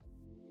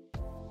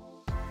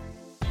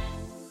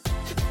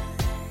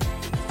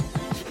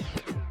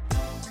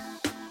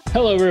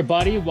Hello,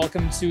 everybody.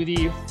 Welcome to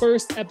the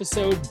first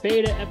episode,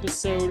 beta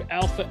episode,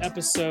 alpha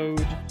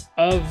episode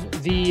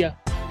of the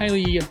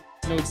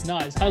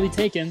it's highly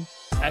taken.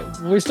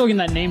 We're still getting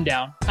that name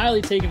down.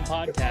 Highly Taken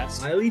podcast.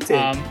 Highly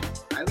taken.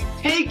 Highly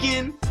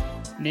taken.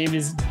 Name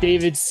is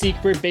David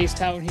Seekbert,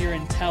 based out here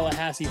in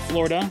Tallahassee,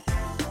 Florida.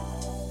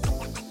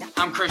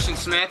 I'm Christian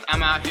Smith.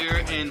 I'm out here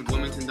in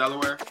Wilmington,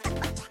 Delaware.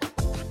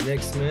 Nick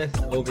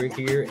Smith over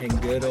here in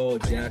good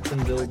old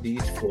Jacksonville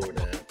Beach,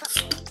 Florida.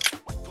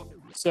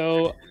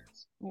 So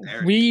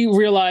we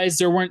realized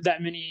there weren't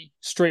that many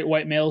straight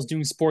white males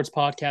doing sports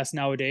podcasts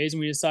nowadays, and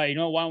we decided,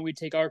 why don't we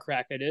take our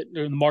crack at it?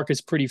 The market's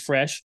pretty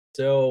fresh.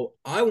 So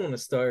I want to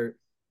start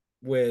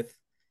with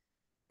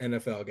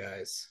NFL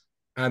guys.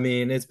 I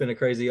mean, it's been a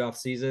crazy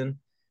offseason.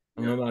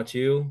 I don't know about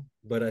you,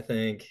 but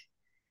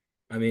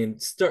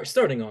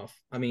starting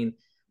off,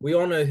 we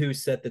all know who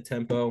set the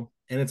tempo,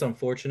 and it's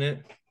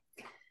unfortunate.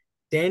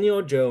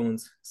 Daniel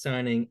Jones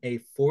signing a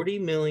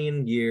 $40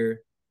 million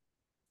year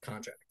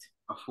contract.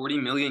 A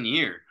 $40 million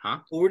year, huh?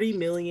 $40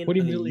 million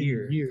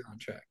year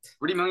contract.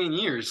 40 million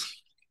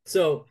years.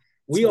 So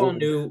we all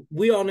knew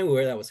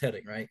where that was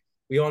heading, right?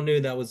 We all knew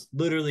that was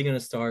literally going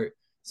to start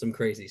some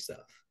crazy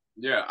stuff.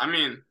 Yeah, I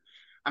mean,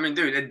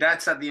 dude,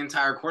 that set the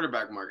entire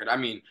quarterback market. I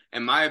mean,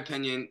 in my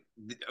opinion,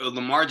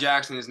 Lamar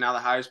Jackson is now the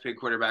highest paid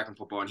quarterback in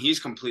football, and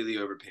he's completely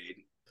overpaid.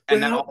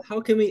 And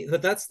how can we?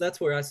 But that's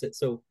where I sit.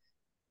 So,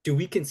 do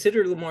we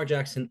consider Lamar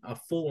Jackson a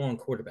full-on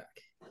quarterback?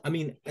 I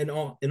mean, in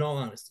all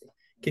honesty,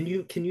 can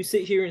you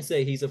sit here and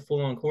say he's a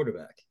full-on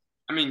quarterback?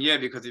 I mean, yeah,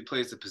 because he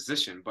plays the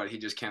position, but he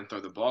just can't throw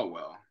the ball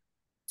well.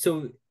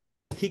 So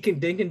he can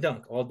dink and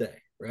dunk all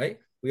day, right?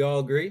 We all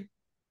agree?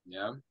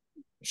 Yeah.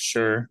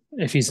 Sure,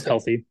 if he's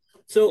healthy.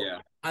 So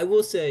yeah. I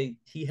will say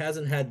he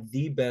hasn't had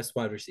the best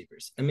wide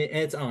receivers. I mean,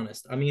 it's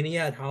honest. I mean, he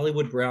had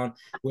Hollywood Brown,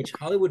 which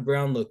Hollywood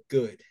Brown looked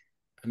good.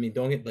 I mean,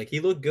 he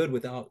looked good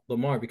without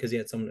Lamar because he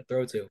had someone to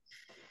throw to.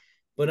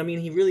 But, I mean,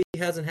 he really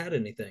hasn't had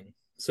anything.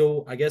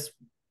 So I guess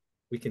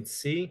we can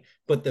see.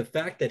 But the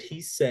fact that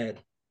he said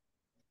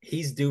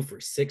he's due for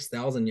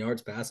 6,000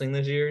 yards passing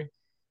this year.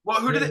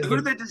 Well, who did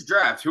they just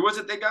draft? Who was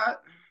it they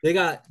got? They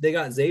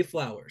got Zay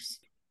Flowers.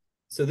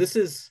 So this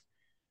is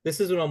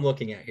what I'm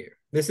looking at here.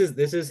 This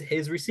is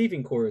his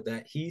receiving core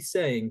that he's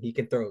saying he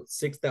can throw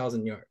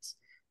 6,000 yards,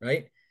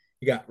 right?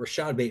 You got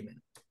Rashad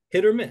Bateman,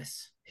 hit or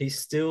miss. He's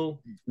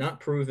still not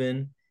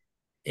proven,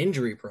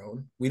 injury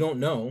prone. We don't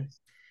know.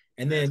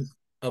 And then,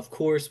 of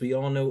course, we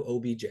all know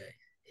OBJ.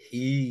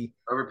 He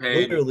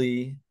overpaid.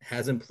 Literally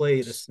hasn't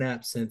played a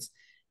snap since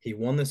he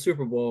won the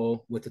Super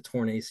Bowl with a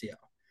torn ACL.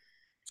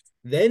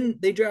 Then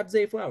they draft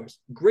Zay Flowers.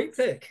 Great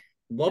pick.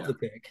 Love the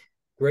pick.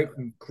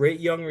 Great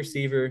young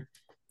receiver.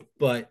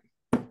 But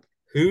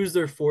who's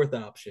their fourth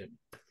option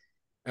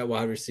at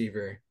wide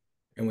receiver?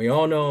 And we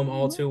all know him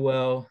all too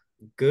well.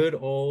 Good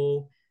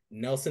old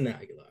Nelson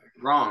Aguilar.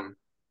 Wrong.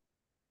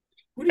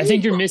 I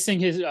think you're missing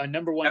his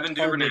number one Evan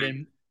target.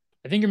 Duvernay.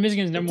 I think you're missing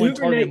his number one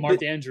target,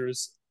 Mark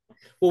Andrews.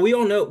 Well, we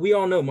all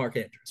know Mark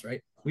Andrews,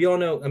 right? We all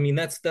know. I mean,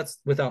 that's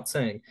without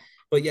saying.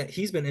 But yeah,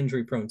 he's been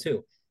injury prone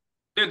too.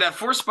 Dude, that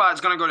fourth spot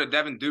is going to go to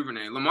Devin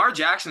Duvernay. Lamar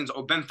Jackson's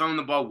been throwing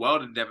the ball well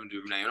to Devin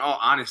Duvernay, in all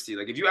honesty.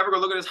 Like, if you ever go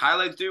look at his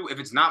highlights, dude, if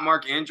it's not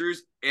Mark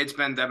Andrews, it's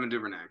been Devin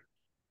Duvernay.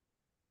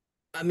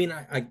 I mean,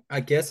 I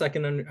guess I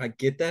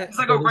get that. It's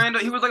like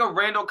he was like a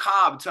Randall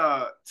Cobb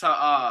to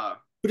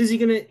But is he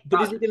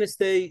gonna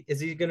stay? Is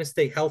he gonna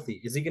stay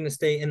healthy? Is he gonna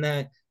stay in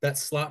that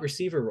slot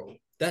receiver role?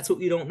 That's what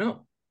we don't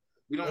know.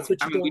 We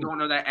don't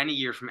know that any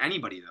year from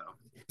anybody though.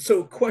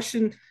 So,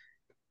 question: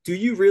 do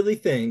you really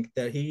think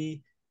that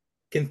he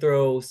can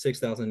throw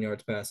 6,000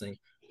 yards passing,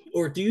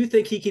 or do you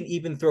think he can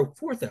even throw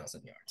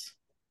 4,000 yards?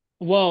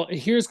 Well,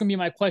 here's going to be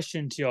my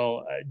question to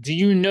y'all. Do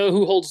you know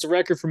who holds the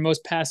record for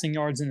most passing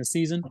yards in a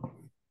season?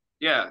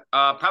 Yeah,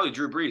 probably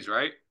Drew Brees,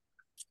 right?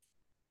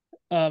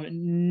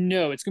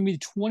 No, it's going to be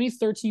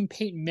 2013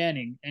 Peyton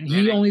Manning, and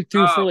he only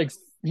threw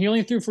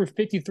for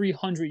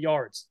 5,300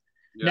 yards.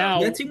 Yeah.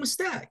 Now that team was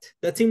stacked.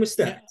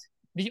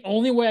 The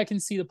only way I can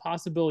see the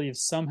possibility of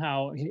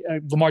somehow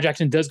Lamar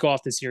Jackson does go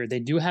off this year, they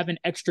do have an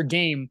extra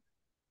game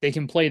they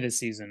can play this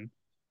season.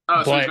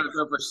 Oh, so he's going to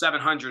go for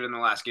 700 in the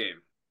last game.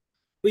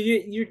 But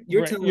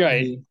you're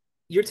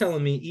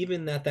telling me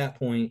even at that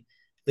point,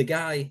 the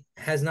guy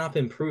has not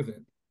been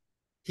proven.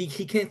 He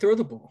can't throw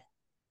the ball.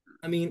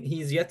 I mean,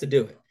 he's yet to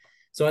do it.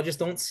 So I just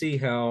don't see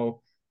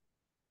how,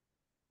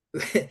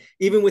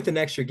 even with an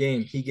extra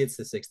game, he gets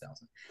to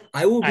 6,000.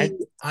 I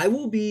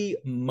will be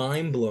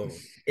mind blown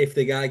if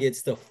the guy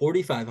gets to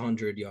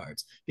 4,500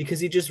 yards because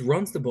he just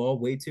runs the ball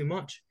way too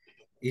much.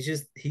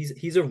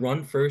 He's a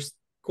run first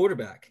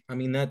quarterback. I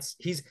mean,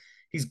 he's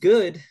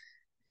good,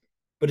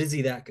 but is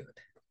he that good?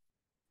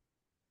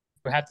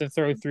 Have to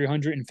throw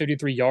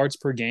 353 yards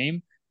per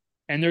game,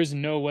 and there's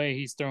no way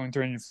he's throwing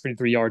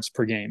 353 yards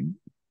per game.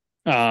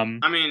 I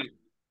mean,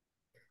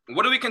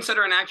 what do we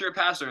consider an accurate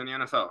passer in the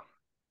NFL?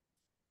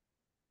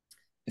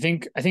 I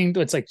think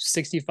it's like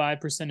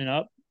 65% and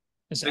up.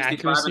 It's 65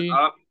 accuracy. and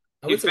up.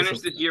 He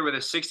finished this year with a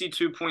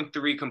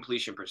 62.3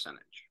 completion percentage.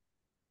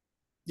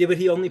 Yeah, but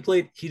he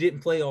didn't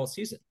play all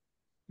season.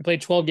 He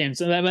played 12 games.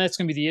 So that's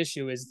going to be the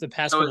issue is the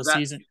past So couple is that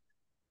seasons.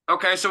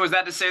 okay? So is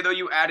that to say though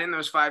you add in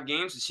those 5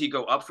 games, does he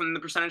go up from the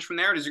percentage from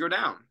there, or does he go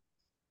down?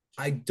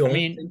 I I don't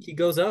think mean, he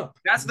goes up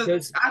I think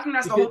that's the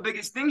because whole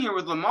biggest thing here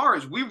with Lamar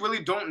is we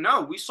really don't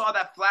know. We saw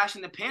that flash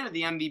in the pan of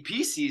the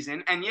MVP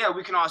season, and yeah,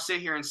 we can all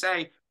sit here and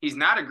say he's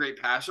not a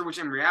great passer, which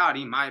in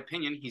reality, in my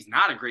opinion, he's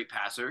not a great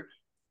passer.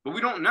 But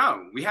we don't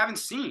know. We haven't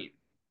seen.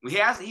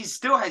 He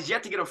still has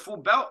yet to get a full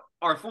belt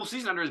or a full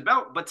season under his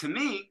belt. But to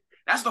me,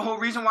 that's the whole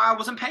reason why I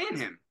wasn't paying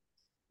him.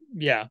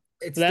 yeah.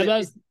 it's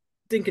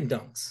dink and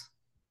dunks.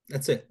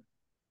 That's it.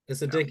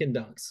 It's a dink and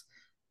dunks.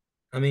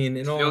 I mean,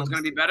 in all Fields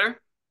going to honesty, be better.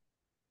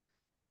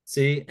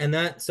 see,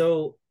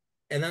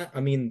 I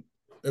mean,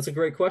 that's a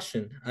great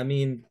question. I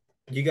mean,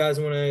 you guys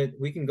want to,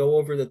 we can go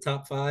over the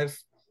top five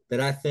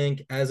that I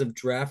think as of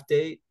draft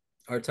date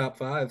are top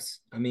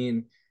fives. I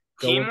mean,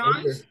 Team going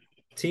wise, over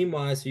team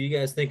wise, who you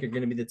guys think are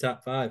going to be the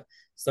top five?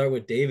 Start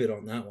with David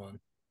on that one.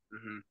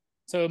 mm-hmm.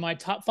 So my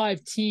top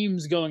 5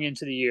 teams going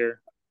into the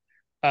year.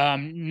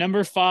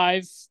 Number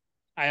 5,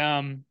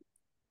 I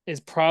is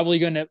probably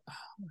going to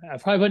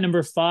probably put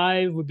number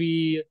 5 would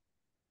be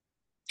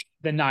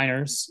the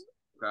Niners.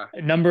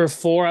 Okay. Number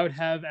 4 I would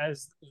have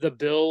as the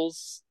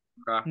Bills.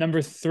 Okay.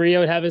 Number 3 I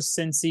would have as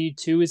Cincy.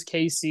 2 is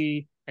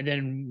KC, and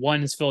then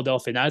 1 is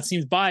Philadelphia. Now it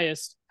seems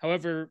biased.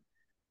 However,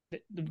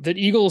 the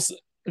Eagles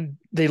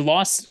they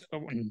lost a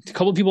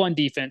couple of people on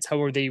defense.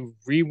 However, they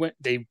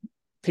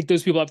picked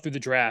those people up through the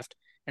draft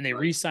and they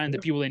re-signed the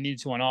people they needed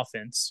to on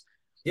offense.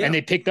 Yeah. And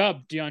they picked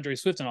up DeAndre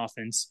Swift on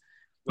offense.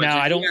 Which now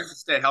I don't have to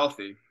stay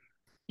healthy.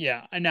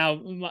 Yeah, and now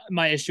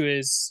my issue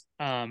is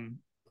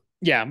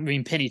yeah, I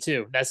mean Penny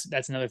too.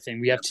 That's another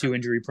thing. We have 2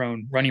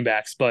 injury-prone running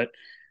backs, but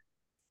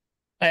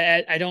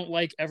I don't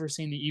like ever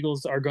seeing the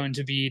Eagles are going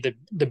to be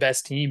the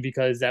best team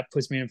because that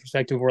puts me in a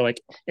perspective where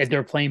like if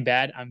they're playing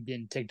bad, I'm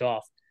getting ticked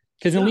off.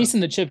 Because at least in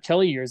the Chip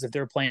Kelly years, if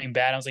they're playing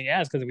bad, I was like, yeah,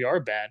 it's because we are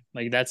bad.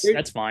 Like that's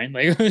fine.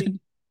 Like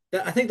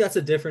I think that's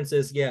the difference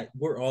is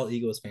we're all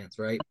Eagles fans,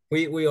 right?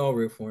 We all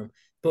root for them,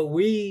 but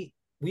we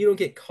don't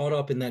get caught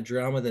up in that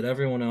drama that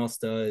everyone else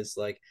does.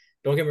 Like,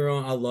 don't get me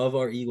wrong, I love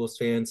our Eagles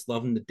fans,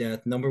 love them to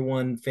death,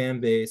 #1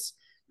 fan base,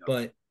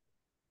 but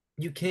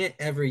you can't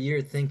every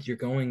year think you're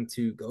going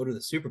to go to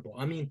the Super Bowl.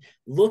 I mean,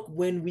 look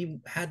when we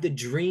had the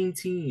dream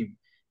team.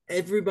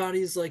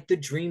 Everybody's like the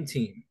dream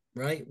team,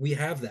 right? We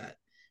have that.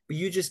 But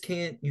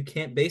you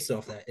can't base it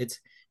off that.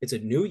 It's a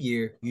new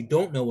year. You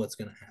don't know what's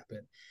going to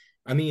happen.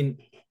 I mean,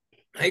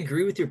 I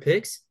agree with your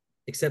picks,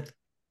 except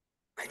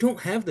I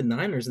don't have the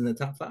Niners in the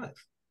top 5.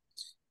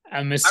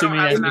 I'm assuming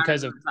that's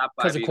because of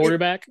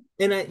quarterback.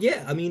 And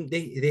I mean,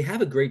 they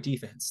have a great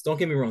defense. Don't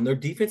get me wrong. Their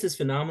defense is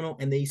phenomenal,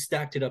 and they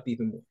stacked it up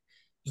even more.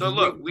 So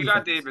look, we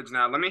got David's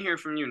now. Let me hear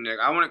from you, Nick.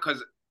 I want it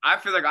because I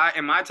feel like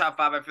in my top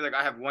 5, I feel like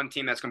I have one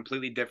team that's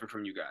completely different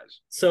from you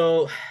guys.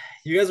 So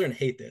you guys are gonna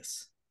hate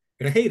this.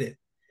 You're gonna hate it.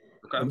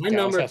 Okay. My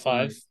number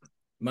 5.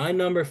 My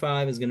number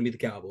 5 is gonna be the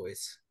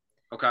Cowboys.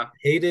 Okay.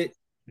 Hate it.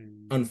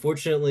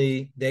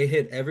 Unfortunately, they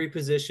hit every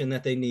position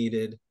that they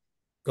needed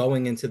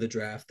going into the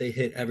draft. They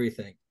hit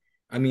everything.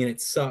 I mean,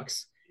 it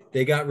sucks.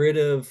 They got rid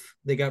of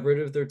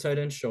their tight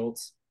end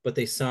Schultz, but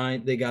they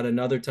got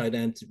another tight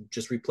end to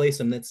just replace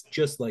him that's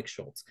just like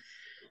Schultz.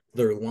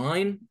 Their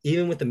line,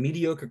 even with the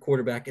mediocre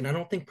quarterback, and I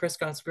don't think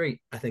Prescott's great.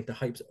 I think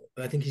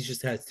he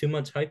just has too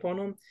much hype on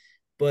him.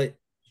 But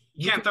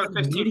you can't throw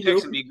 15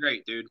 picks and be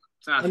great, dude.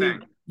 It's not a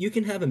thing. You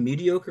can have a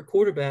mediocre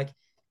quarterback,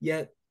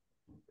 yet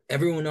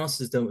everyone else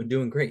is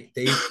doing great.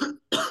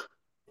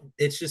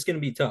 It's just going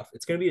to be tough.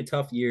 It's going to be a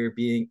tough year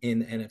being in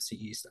the NFC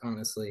East,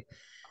 honestly.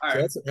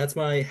 So that's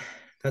my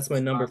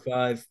number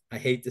 5. I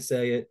hate to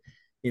say it.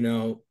 You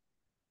know,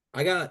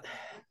 I got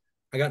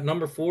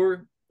number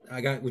 4.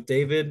 I got with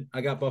David.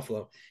 I got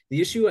Buffalo. The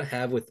issue I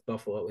have with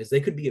Buffalo is they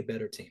could be a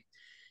better team.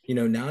 You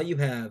know, now you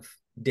have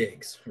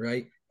Diggs,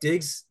 right?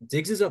 Diggs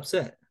is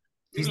upset.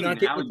 He's not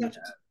getting the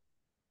touches.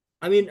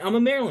 I mean, I'm a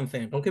Maryland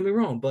fan. Don't get me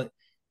wrong, but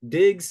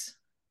Diggs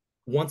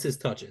wants his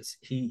touches.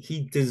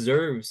 He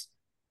deserves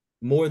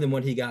more than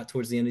what he got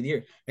towards the end of the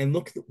year. And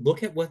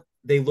look at what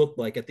they looked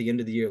like at the end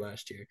of the year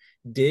last year.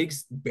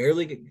 Diggs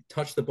barely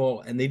touched the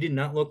ball, and they did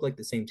not look like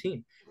the same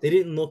team. They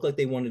didn't look like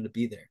they wanted to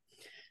be there.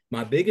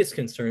 My biggest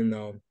concern,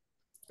 though,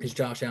 is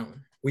Josh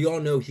Allen. We all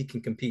know he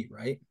can compete,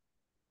 right?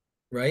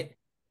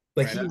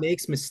 But he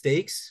makes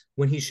mistakes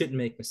when he shouldn't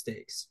make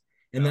mistakes.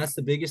 And that's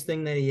the biggest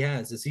thing that he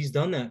has is he's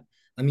done that.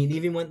 I mean,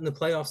 even went in the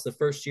playoffs the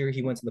first year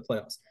he went to the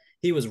playoffs.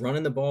 He was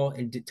running the ball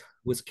and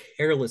was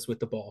careless with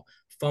the ball,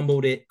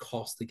 fumbled it,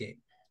 cost the game.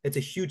 It's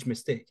a huge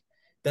mistake.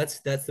 That's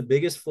the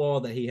biggest flaw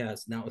that he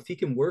has. Now, if he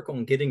can work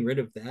on getting rid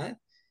of that,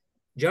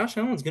 Josh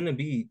Allen's going to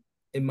be,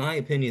 in my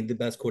opinion, the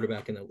best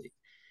quarterback in the league.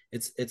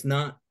 It's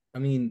not. I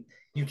mean,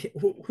 you can,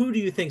 who do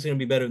you think is going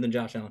to be better than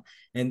Josh Allen?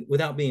 And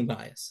without being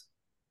biased,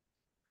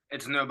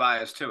 it's no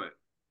bias to it.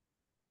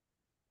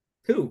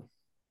 Who?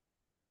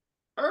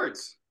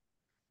 Hurts.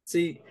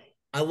 See,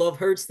 I love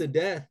Hurts to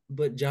death,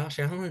 but Josh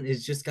Allen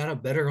has just got a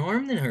better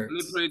arm than Hurts.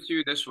 Let me put it to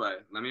you this way.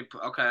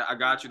 Okay, I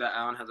got you that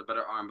Allen has a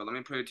better arm, but let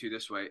me put it to you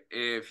this way.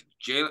 If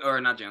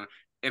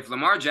if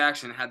Lamar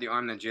Jackson had the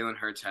arm that Jalen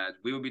Hurts had,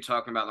 we would be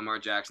talking about Lamar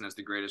Jackson as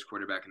the greatest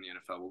quarterback in the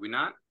NFL. Would we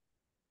not?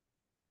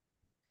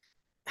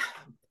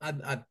 I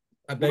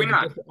Would we beg to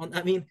not? differ on.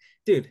 I mean,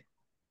 dude,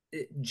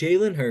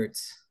 Jalen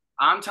Hurts.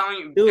 I'm telling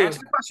you, Still, answer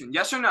the question.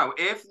 Yes or no?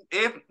 If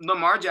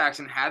Lamar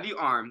Jackson had the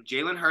arm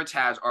Jalen Hurts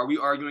has, are we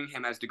arguing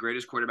him as the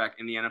greatest quarterback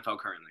in the NFL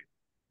currently?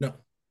 no,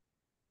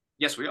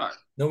 Yes, we are.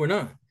 no, we're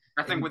not.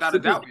 I think And without a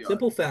doubt we are.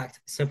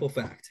 simple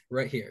fact,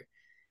 right here.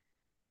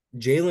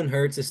 Jalen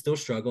Hurts is still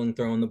struggling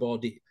throwing the ball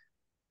deep.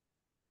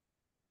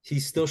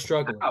 He's still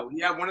struggling. Wow, he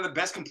had one of the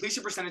best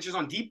completion percentages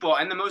on deep ball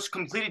and the most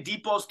completed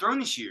deep balls thrown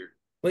this year.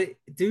 But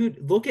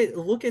dude, look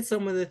at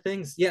some of the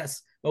things.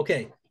 Yes,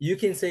 okay, you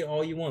can say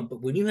all you want,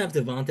 but when you have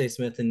Devontae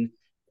Smith and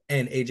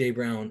AJ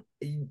Brown,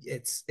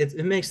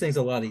 it makes things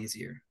a lot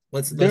easier.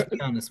 Let's be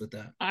honest with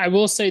that. I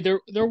will say there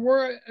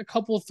were a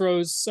couple of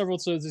throws, several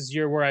throws this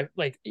year where I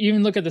like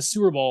even look at the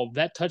Super Bowl.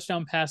 That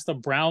touchdown pass to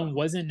Brown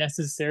wasn't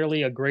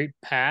necessarily a great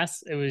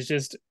pass. It was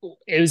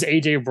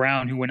AJ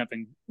Brown who went up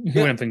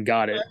and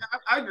got it.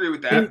 I agree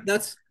with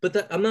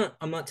that.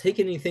 I'm not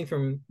taking anything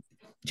from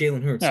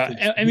Jalen Hurts.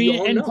 I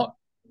mean, and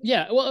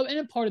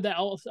and part of that,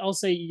 I'll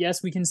say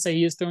yes, we can say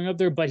he is throwing up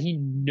there, but he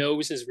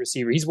knows his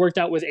receiver. He's worked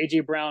out with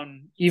AJ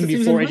Brown even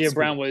before AJ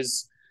Brown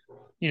was,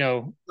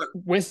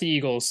 with the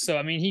Eagles. So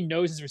I mean, he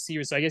knows his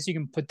receiver. So I guess you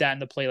can put that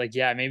into play. Like,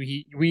 yeah,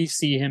 maybe we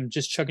see him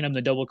just chucking up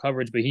the double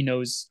coverage, but he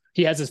knows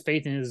he has his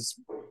faith in his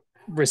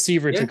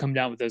receiver to come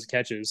down with those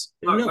catches.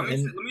 Look, let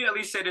me at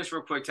least say this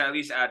real quick to at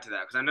least add to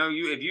that, because I know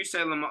if you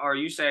say Lamar or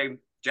you say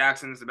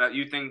Jackson's about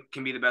you think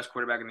can be the best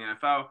quarterback in the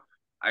NFL.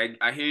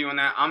 I hear you on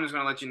that. I'm just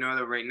gonna let you know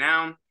that right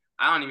now,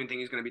 I don't even think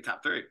he's gonna be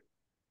top 3.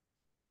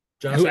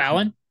 Who,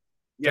 Allen?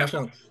 Yeah. Josh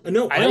Allen.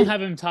 No, I don't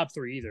have him top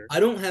 3 either. I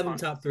don't have him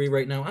top 3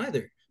 right now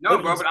either. No,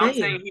 bro, but I'm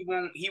saying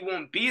he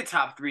won't be a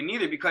top 3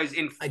 neither, because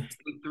in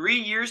 3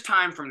 years'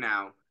 time from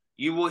now,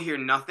 you will hear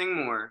nothing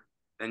more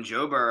than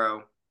Joe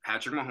Burrow,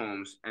 Patrick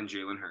Mahomes, and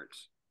Jalen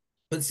Hurts.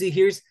 But see,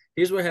 here's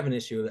where I have an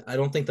issue with it. I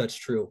don't think that's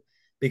true,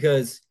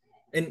 because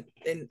and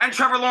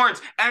Trevor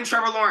Lawrence,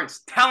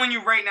 telling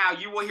you right now,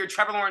 you will hear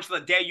Trevor Lawrence till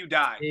the day you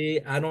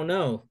die. I don't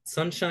know.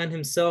 Sunshine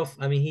himself.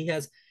 I mean,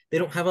 they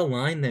don't have a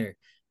line there.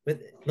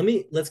 But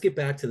let's get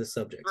back to the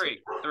subject.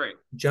 3.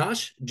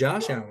 Josh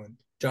Allen.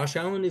 Josh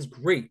Allen is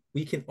great.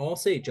 We can all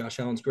say Josh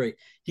Allen's great.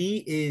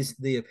 He is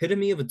the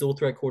epitome of a dual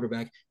threat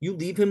quarterback. You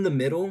leave him the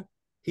middle,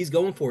 he's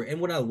going for it.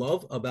 And what I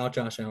love about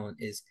Josh Allen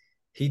is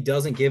he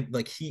doesn't give,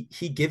 like, he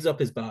gives up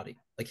his body.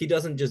 Like, he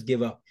doesn't just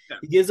give up. Yeah.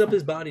 He gives up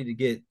his body to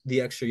get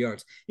the extra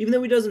yards. Even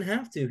though he doesn't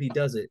have to, he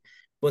does it.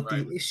 But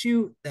the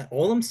issue that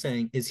all I'm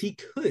saying is he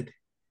could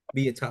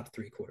be a top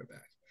 3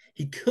 quarterback.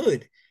 He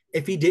could,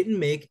 if he didn't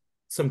make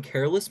some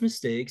careless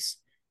mistakes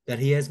that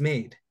he has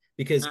made.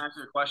 Because can I ask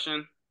you a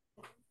question?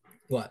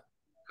 What?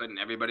 Couldn't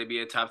everybody be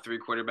a top 3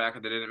 quarterback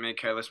if they didn't make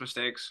careless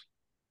mistakes?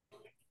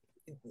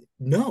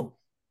 No,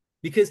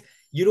 because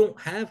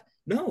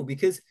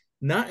because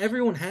not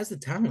everyone has the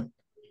talent.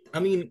 I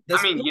mean,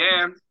 that's true.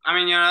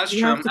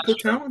 You have to put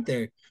talent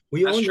there.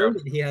 We all know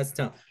that he has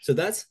talent. So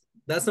that's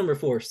number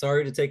 4.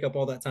 Sorry to take up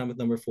all that time with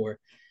number 4.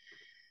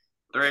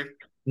 3.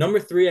 Number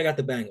 3, I got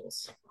the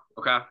Bengals.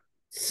 Okay.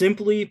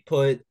 Simply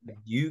put,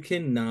 you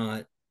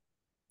cannot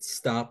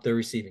stop the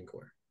receiving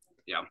core.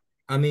 Yeah.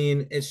 I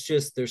mean, it's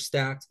just they're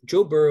stacked.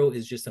 Joe Burrow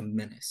is just a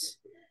menace.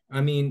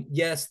 I mean,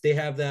 yes, they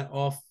have that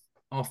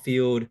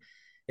off-field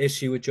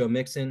issue with Joe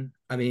Mixon.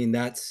 I mean,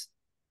 that's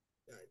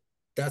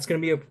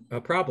going to be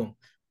a problem.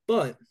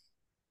 But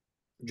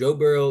Joe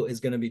Burrow is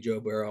going to be Joe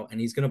Burrow, and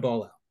he's going to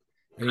ball out.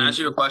 Can I ask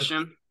you a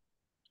question?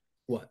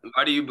 What?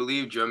 Why do you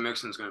believe Joe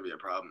Mixon's going to be a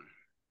problem?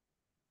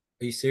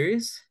 Are you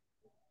serious?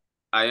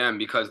 I am,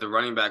 because the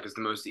running back is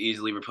the most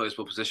easily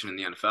replaceable position in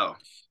the NFL.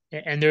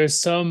 And there's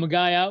some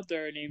guy out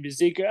there named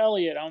Ezekiel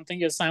Elliott. I don't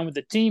think he's signed with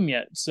the team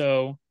yet.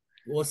 So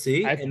we'll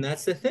see. And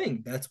that's the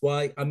thing. That's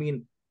why, I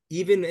mean,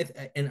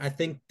 and I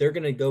think they're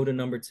going to go to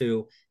number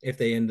 2 if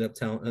they end up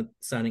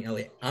signing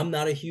Elliott. I'm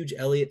not a huge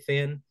Elliott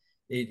fan.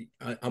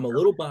 I'm a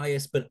little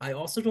biased, but I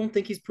also don't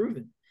think he's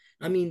proven.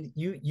 I mean,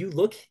 you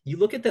look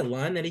at that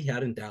line that he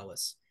had in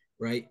Dallas,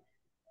 right?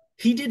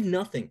 He did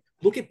nothing.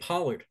 Look at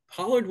Pollard.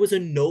 Pollard was a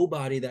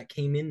nobody that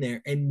came in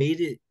there and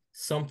made it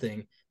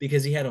something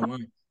because he had a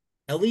line.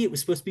 Elliott was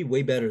supposed to be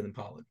way better than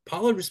Pollard.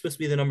 Pollard was supposed to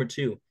be the number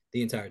 2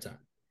 the entire time.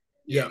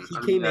 Yeah,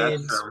 he came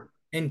in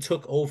and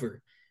took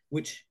over,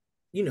 which,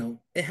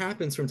 it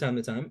happens from time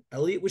to time.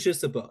 Elliott was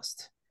just a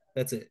bust.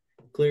 That's it.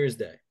 Clear as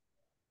day.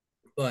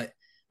 But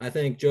I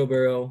think Joe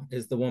Burrow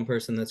is the one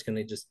person that's going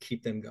to just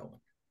keep them going.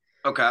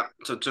 Okay,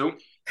 so 2.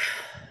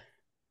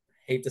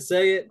 Hate to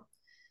say it.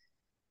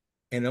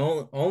 And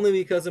only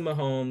because of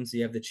Mahomes,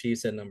 you have the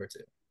Chiefs at number 2.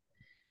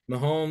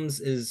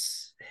 Mahomes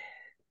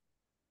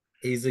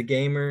he's a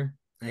gamer.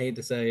 I hate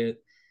to say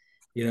it.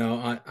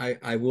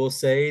 I will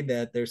say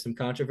that there's some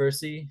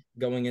controversy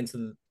going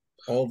into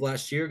all of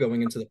last year,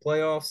 going into the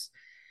playoffs.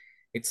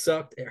 It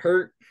sucked. It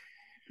hurt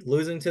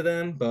losing to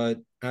them. But,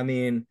 I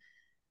mean,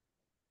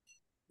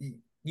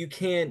 you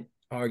can't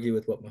argue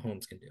with what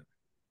Mahomes can do.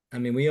 I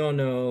mean, we all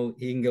know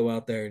he can go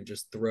out there and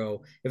just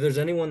throw. If there's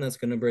anyone that's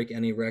going to break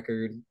any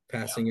record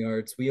passing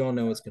yards, we all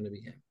know it's going to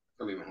be him.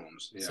 William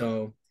Holmes. Yeah.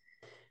 So,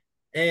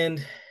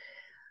 and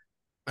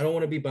I don't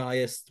want to be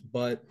biased,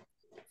 but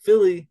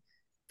Philly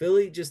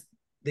just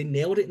they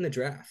nailed it in the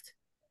draft.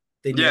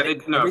 They Yeah,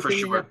 nailed no, for everything they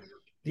sure. had.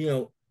 You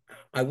know,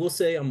 I will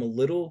say I'm a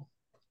little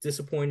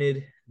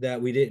disappointed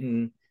that we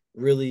didn't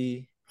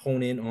really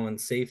hone in on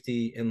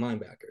safety and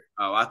linebacker.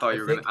 Oh, I thought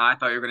you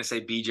were gonna say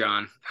B.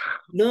 John.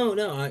 No,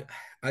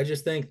 I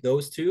just think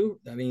those two.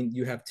 I mean,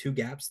 you have two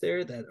gaps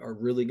there that are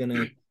really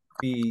gonna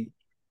be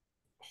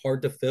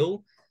hard to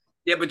fill.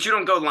 Yeah, but you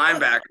don't go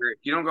linebacker.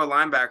 You don't go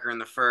linebacker in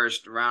the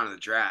first round of the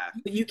draft.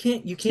 But you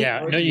can't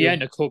Yeah, argue. no, you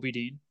had Kobe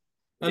Dean.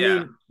 I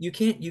mean, you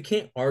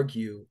can't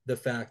argue the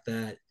fact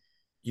that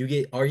you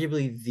get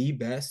arguably the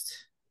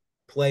best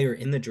player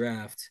in the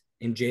draft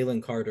in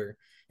Jalen Carter.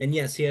 And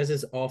yes, he has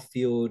his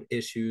off-field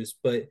issues,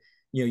 but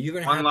you're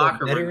gonna have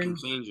that veteran.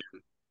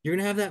 You're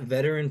gonna have that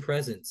veteran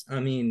presence. I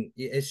mean,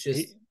 it's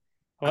just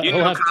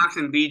Cox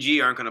and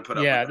BG aren't gonna put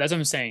up. Yeah, that's what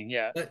I'm saying.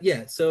 Yeah.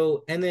 Yeah.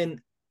 So and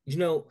then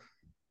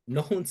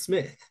Nolan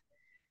Smith.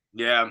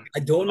 Yeah. I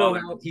don't know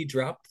how he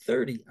dropped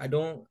 30. I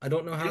don't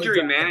know how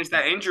injury, man. It's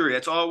that injury.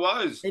 That's all it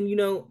was. And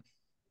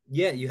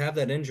yeah, you have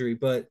that injury,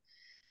 but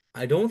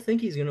I don't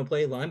think he's gonna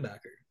play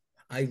linebacker.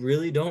 I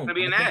really don't. Gonna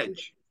be an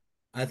edge.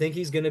 I think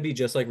he's gonna be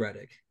just like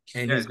Reddick,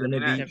 and he's gonna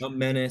be a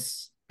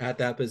menace at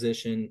that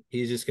position.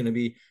 He's just gonna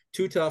be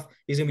too tough.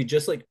 He's gonna be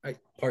just like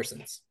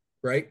Parsons,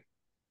 right?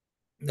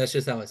 That's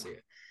just how I see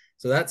it.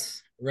 So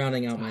that's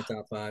rounding out my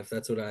top 5.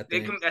 That's what I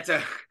think. It's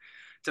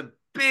a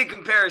big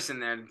comparison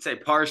there to say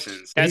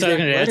Parsons. That's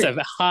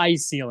a high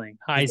ceiling.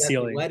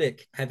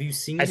 Athletic. Have you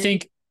seen? I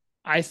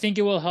think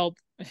it will help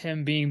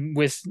him being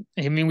with.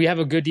 I mean, we have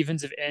a good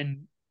defensive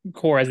end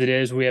core as it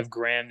is. We have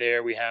Graham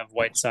there. We have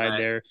Whiteside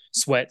there.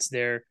 Sweats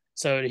there.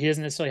 So he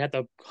doesn't necessarily have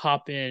to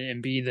hop in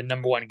and be the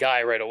number one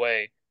guy right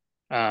away.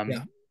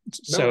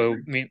 So I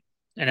mean,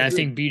 and I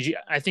think BG.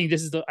 I think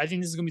this is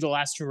gonna be the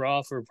last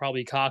hurrah for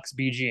probably Cox,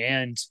 BG,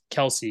 and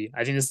Kelsey.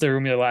 I think this is gonna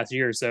be the last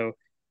year. So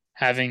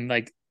having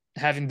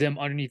them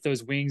underneath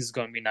those wings is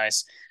going to be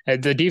nice.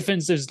 The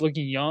defense is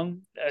looking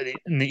young,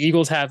 and the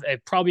Eagles have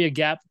probably a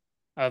gap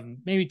of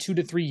maybe 2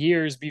 to 3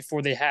 years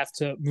before they have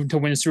to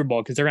win a Super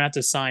Bowl because they're going to have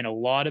to sign a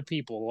lot of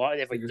people. They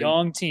have a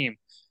young team.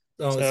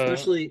 Oh, so,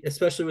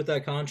 especially with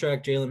that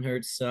contract Jalen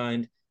Hurts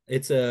signed,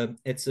 it's a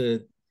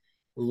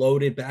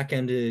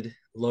back-ended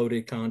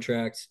loaded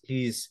contract.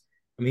 He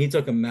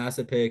took a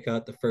massive pay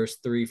cut the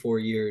first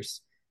 3-4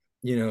 years,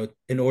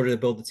 in order to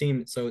build the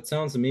team. So it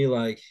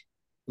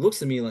looks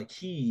to me like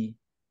he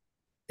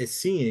is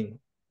seeing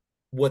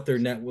what they're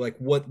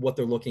what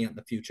they're looking at in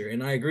the future.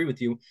 And I agree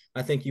with you.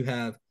 I think you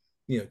have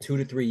 2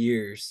 to 3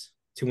 years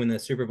to win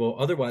that Super Bowl.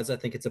 Otherwise, I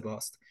think it's a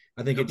bust.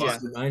 I think it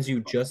just reminds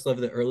you just of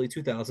the early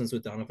 2000s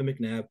with Donovan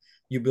McNabb.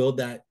 You build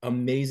that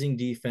amazing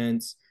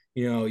defense.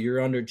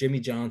 You're under Jimmy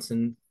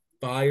Johnson,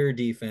 fire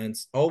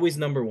defense, always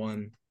number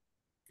one,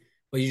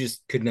 but you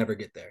just could never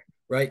get there,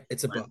 right?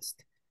 It's a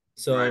bust.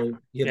 So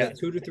you have that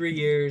 2 to 3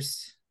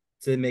 years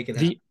to make it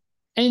happen.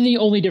 And the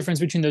only difference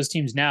between those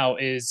teams now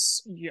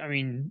is, I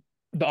mean,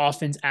 the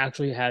offense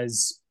actually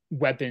has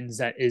weapons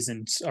that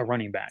isn't a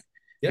running back.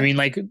 Yeah. I mean,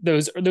 like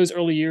those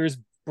early years,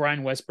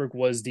 Brian Westbrook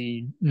was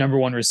the number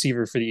one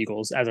receiver for the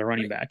Eagles as a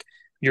running back.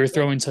 You're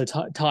throwing to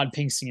Todd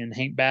Pinkston and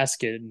Hank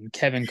Baskett and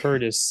Kevin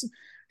Curtis,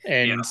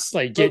 and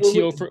get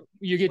T.O.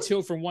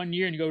 for 1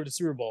 year and you go to the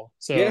Super Bowl.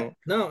 So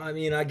I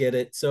mean, I get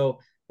it. So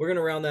we're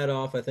gonna round that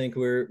off. I think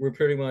we're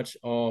pretty much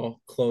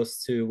all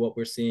close to what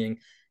we're seeing.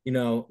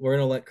 We're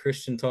gonna let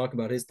Christian talk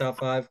about his top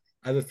 5.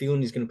 I have a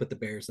feeling he's gonna put the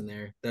Bears in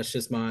there. That's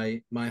just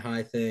my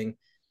high thing.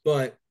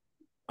 But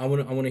I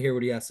want to hear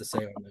what he has to say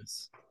on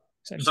this.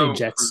 So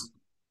Jets.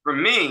 For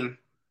me,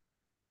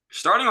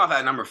 starting off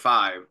at number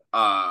 5,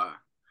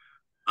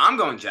 I'm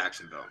going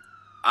Jacksonville.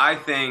 I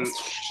think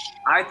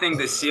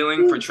the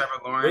ceiling for Trevor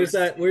Lawrence.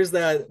 Where's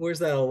that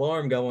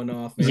alarm going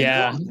off, man?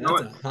 Yeah.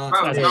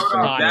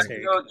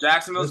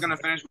 Jacksonville's going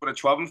to finish with a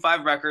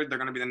 12-5 record. They're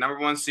going to be the number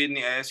 1 seed in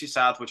the AFC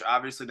South, which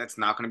obviously that's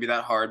not going to be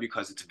that hard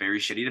because it's a very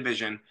shitty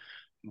division.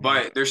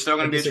 But they're still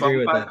going to be a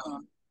 12-5.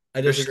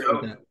 I disagree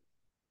with that.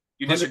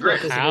 You disagree?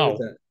 How?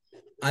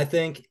 I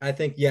think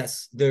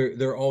yes,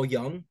 they're all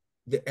young.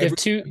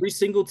 Every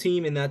single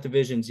team in that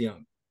division's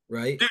young,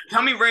 right? Dude,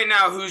 tell me right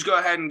now who's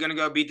going to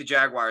go beat the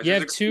Jaguars. You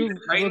have 2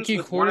 rookie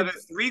one of the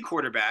 3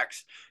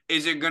 quarterbacks.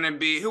 Is it going to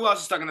be who else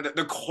is stuck in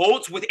the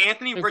Colts with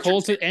Anthony Richardson?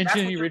 Colts with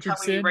Anthony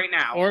Richardson right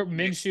now, or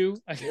Minshew?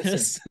 I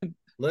guess.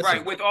 Listen.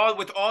 Right, with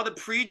all the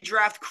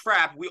pre-draft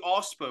crap, we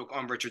all spoke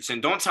on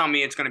Richardson. Don't tell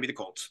me it's going to be the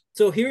Colts.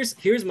 So here's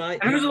my.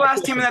 And who's the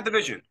last team in that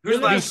division? Who's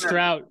the last?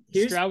 Stroud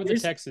with the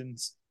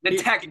Texans.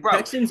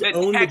 Texans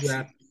own the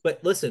draft.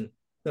 But listen,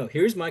 no.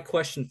 Here's my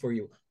question for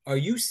you: are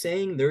you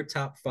saying they're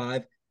top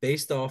 5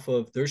 based off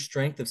of their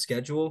strength of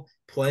schedule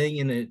playing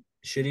in a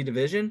shitty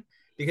division?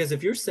 Because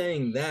if you're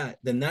saying that,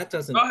 then that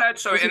doesn't. Go ahead,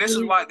 sorry. And this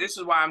is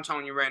why I'm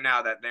telling you right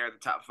now that they're the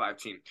top 5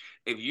 team.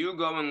 If you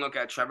go and look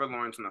at Trevor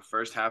Lawrence in the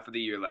first half of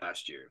the year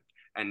last year,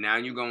 And now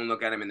you go and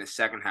look at him in the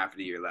second half of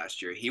the year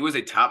last year. He was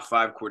a top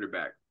 5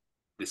 quarterback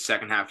the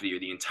second half of the year,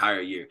 the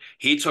entire year.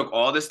 He took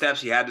all the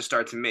steps he had to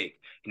start to make.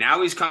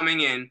 Now he's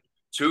coming in,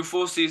 2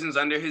 full seasons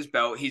under his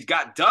belt. He's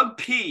got Doug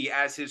P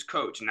as his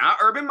coach, not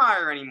Urban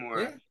Meyer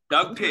anymore. Yeah.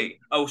 Doug P,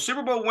 a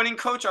Super Bowl winning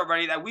coach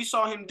already that we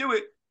saw him do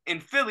it in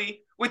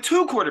Philly with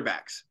 2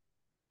 quarterbacks.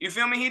 You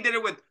feel me? He did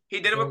it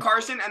with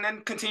Carson and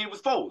then continued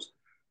with Foles.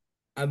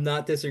 I'm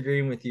not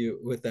disagreeing with you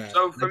with that.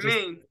 So for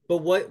me, but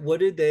what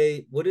did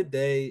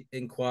they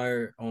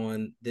inquire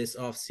on this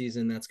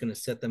offseason that's going to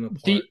set them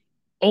apart? The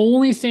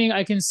only thing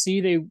I can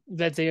see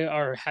that they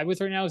are happy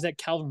with right now is that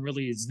Calvin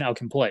Ridley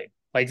can play.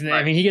 Like, right.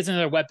 I mean, he gets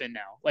another weapon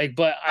now. Like,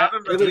 but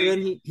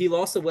then he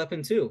lost a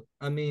weapon too.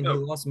 I mean, he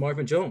lost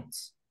Marvin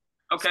Jones.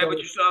 Okay, so, but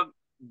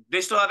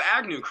they still have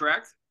Agnew,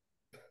 correct?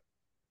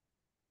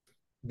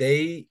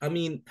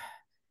 Jamal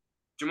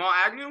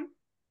Agnew?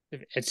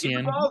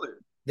 Etienne.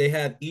 They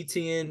have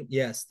Etienne.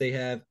 Yes, they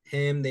have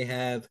him. They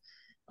have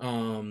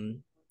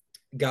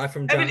guy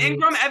from Evan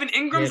Ingram. Evan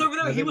Ingram's over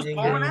there. He was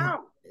balling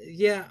out.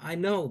 Yeah, I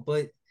know,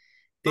 but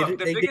they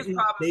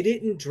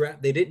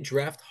didn't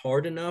draft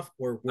hard enough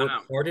or work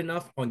hard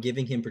enough on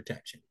giving him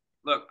protection.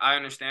 Look, I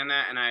understand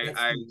that, and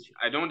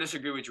I don't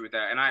disagree with you with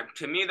that. And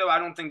to me though, I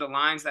don't think the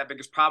line's that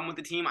biggest problem with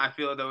the team. I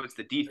feel though it's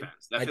the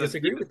defense. I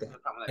disagree with that.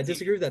 I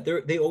disagree with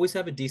that. They always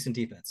have a decent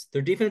defense.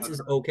 Their defense is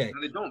okay.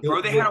 No, they don't,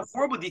 bro. They had a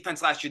horrible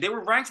defense last year. They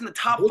were ranked in the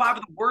top 5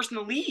 of the worst in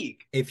the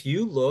league. If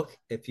you look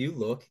at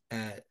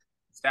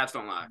stats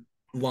don't lie.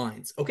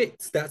 Lines. Okay,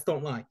 stats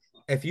don't lie.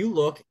 If you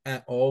look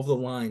at all of the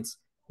lines,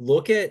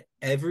 look at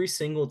every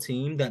single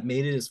team that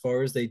made it as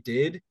far as they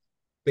did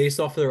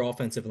based off of their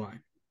offensive line.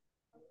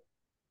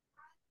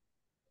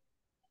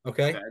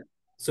 Okay?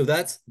 So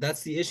that's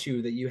the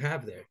issue that you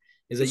have there.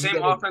 Is the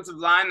same offensive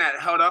line that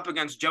held up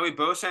against Joey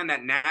Bosa and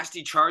that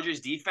nasty Chargers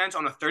defense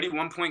on a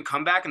 31-point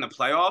comeback in the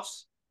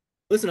playoffs?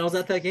 Listen, I was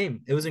at that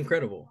game. It was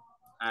incredible.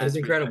 It was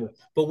incredible.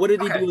 But what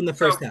did he do in the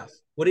first half?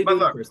 What did he do in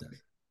the first half?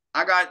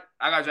 I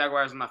got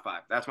Jaguars in my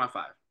 5. That's my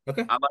 5.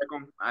 Okay. I like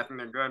them. I think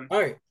they're good. All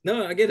right.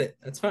 No, I get it.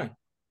 That's fine.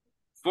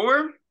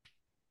 4,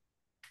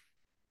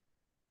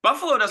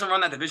 Buffalo doesn't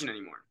run that division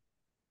anymore.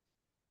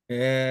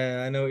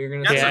 Yeah, I know what you're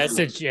going to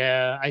say.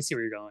 Yeah, I see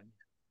where you're going.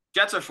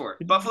 Jets are 4.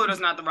 Buffalo does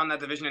not run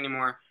that division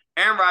anymore.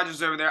 Aaron Rodgers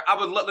is over there. I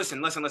would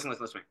listen.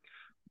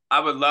 I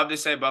would love to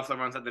say Buffalo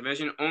runs that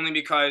division only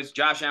because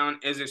Josh Allen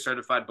is a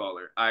certified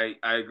baller. I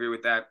agree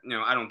with that. You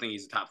know, I don't think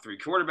he's a top 3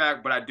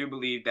 quarterback, but I do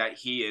believe that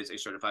he is a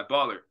certified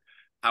baller.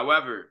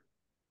 However,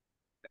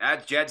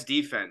 that Jets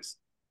defense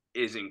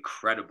is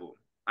incredible.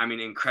 I mean,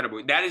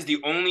 incredible. That is the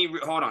only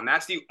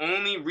that's the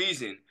only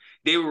reason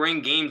they were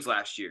in games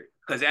last year.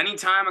 Because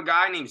anytime a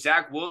guy named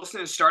Zach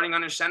Wilson is starting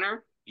under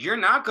center, you're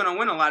not going to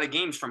win a lot of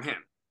games from him.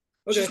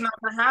 It's just not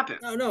going to happen.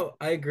 No,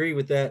 I agree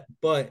with that.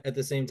 But at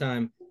the same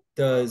time,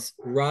 does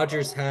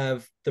Rodgers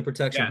have the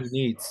protection he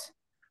needs?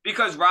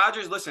 Because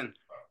Rodgers, listen.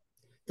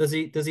 Does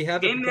he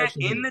have the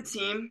protection? In the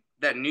team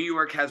that New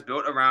York has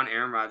built around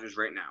Aaron Rodgers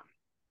right now,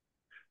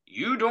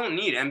 you don't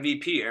need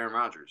MVP Aaron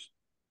Rodgers.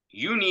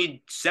 You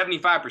need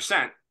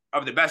 75%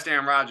 of the best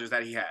Aaron Rodgers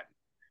that he had.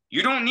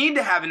 You don't need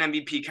to have an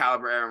MVP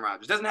caliber Aaron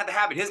Rodgers. Doesn't have to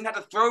have it. He doesn't have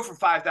to throw for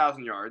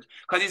 5,000 yards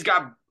because he's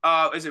got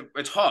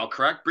it's Hall,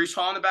 correct? Breece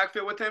Hall in the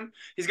backfield with him.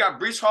 He's got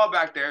Breece Hall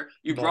back there.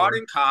 You brought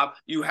in Cobb.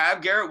 You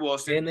have Garrett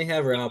Wilson, and they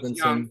have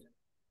Robinson.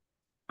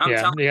 I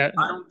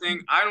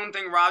don't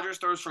think Rodgers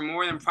throws for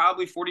more than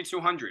probably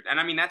 4,200. And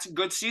I mean that's a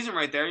good season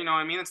right there. You know what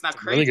I mean? It's not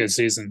crazy. Really good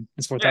season.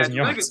 It's 4,000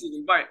 yards. Really good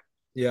season, but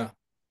yeah.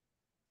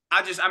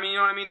 You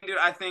know what I mean, dude?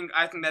 I think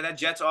that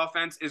Jets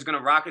offense is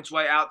gonna rock its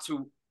way out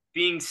to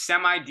being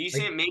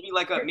semi-decent, maybe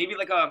like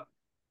a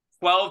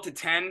 12 to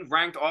 10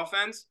 ranked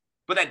offense,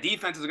 but that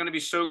defense is going to be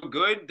so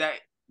good that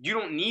you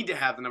don't need to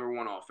have the number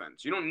 1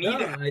 offense. You don't need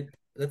to.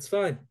 That's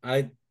fine.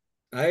 I'm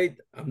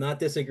not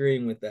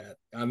disagreeing with that.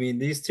 I mean,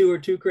 these 2 are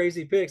 2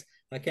 crazy picks.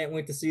 I can't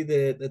wait to see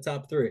the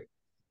top 3.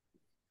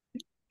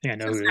 Yeah,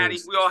 no, Cincinnati.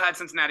 We all had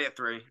Cincinnati at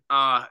 3.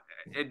 I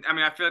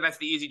feel like that's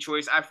the easy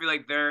choice. I feel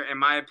like they're, in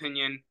my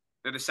opinion,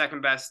 they're the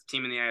second best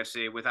team in the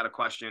AFC without a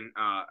question.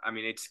 I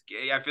feel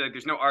like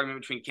there's no argument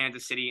between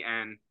Kansas City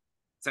and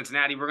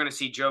Cincinnati. We're going to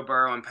see Joe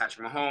Burrow and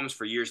Patrick Mahomes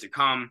for years to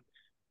come.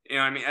 You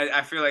know what I mean?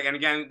 I feel like, and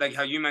again, like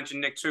how you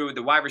mentioned, Nick, too,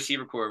 the wide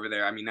receiver core over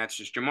there. I mean, that's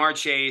just Jamar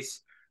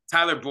Chase,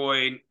 Tyler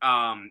Boyd,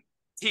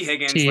 T.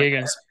 Higgins.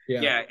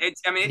 Yeah. It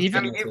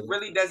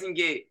really doesn't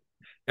get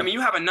 – I mean,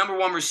 you have a number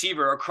 1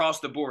 receiver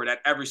across the board at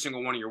every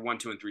single one of your 1,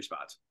 2, and 3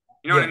 spots.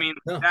 You know what I mean?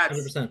 No,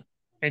 100%.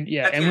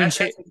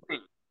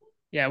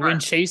 When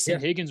Chase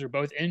and Higgins were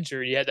both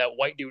injured, you had that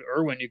white dude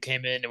Irwin who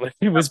came in and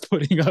was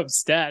putting up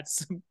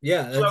stats.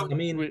 Yeah,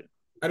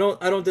 I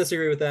don't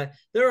disagree with that.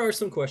 There are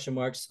some question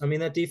marks. I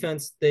mean, that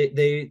defense,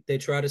 they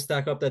try to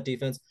stack up that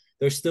defense.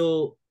 They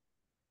still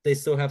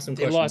have some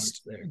question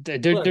marks there.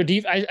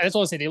 That's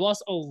all I say. They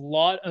lost a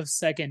lot of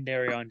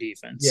secondary on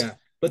defense. Yeah,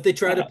 but they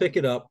try to pick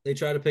it up.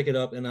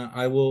 And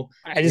I will.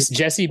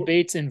 Jesse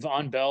Bates and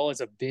Von Bell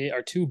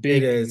are 2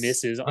 big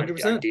misses.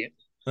 100%.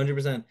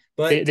 100%.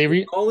 But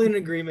we're all in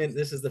agreement.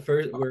 This is the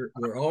first.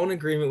 We're all in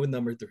agreement with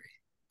number 3.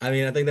 I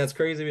mean, I think that's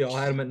crazy. We all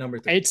had them at number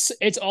 3.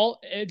 It's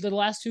all the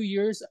last 2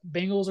 years.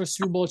 Bengals are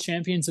Super Bowl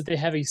champions if they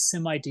have a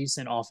semi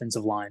decent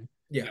offensive line.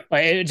 Yeah.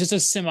 Like just a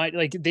semi,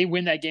 like they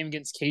win that game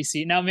against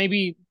KC. Now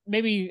maybe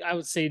I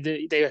would say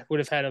that they would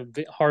have had a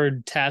bit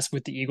hard task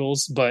with the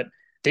Eagles, but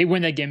they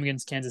win that game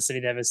against Kansas City.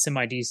 They have a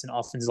semi decent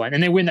offensive line,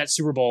 and they win that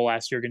Super Bowl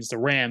last year against the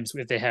Rams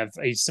if they have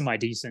a semi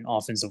decent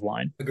offensive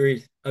line.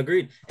 Agreed. And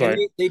But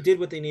they did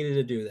what they needed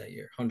to do that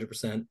year,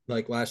 100%.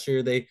 Like last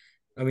year,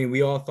 I mean,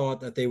 we all thought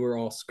that they were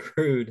all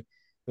screwed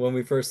when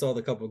we first saw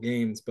the couple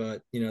games,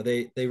 but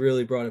they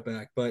really brought it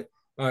back. But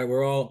all right,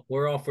 we're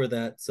all for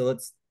that. So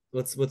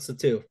what's the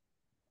 2?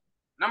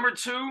 Number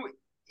 2,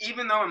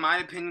 even though in my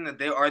opinion that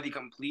they are the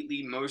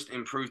completely most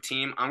improved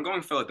team, I'm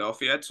going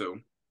Philadelphia at 2.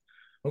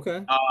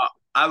 Okay.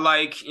 I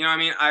like, what I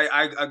mean,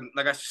 I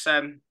like I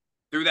said,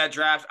 through that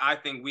draft, I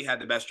think we had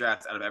the best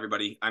draft out of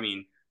everybody. I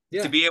mean,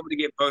 Yeah. to be able to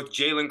get both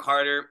Jalen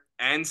Carter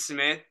and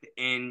Smith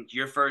in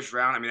your first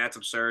round, I mean, that's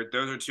absurd.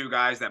 Those are 2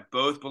 guys that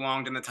both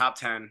belonged in the top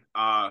 10.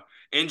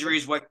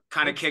 Injuries what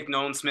kind of kicked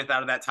Nolan Smith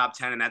out of that top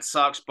 10, and that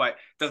sucks, but it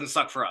doesn't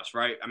suck for us,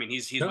 right? I mean,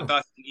 he's No. with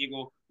us, an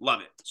Eagle,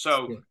 love it.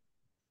 So Yeah.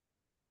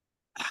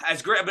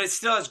 as great, but it's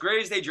still as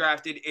great as they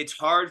drafted. It's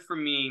hard for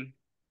me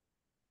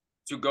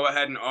to go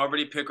ahead and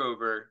already pick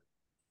over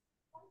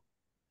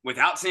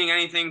without seeing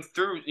anything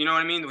through. You know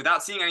what I mean?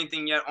 Without seeing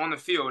anything yet on the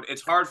field,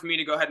 it's hard for me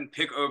to go ahead and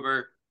pick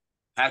over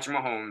Patrick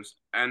Mahomes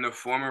and the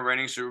former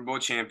reigning Super Bowl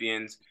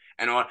champions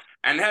and all.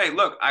 And hey,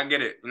 look, I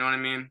get it. You know what I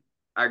mean?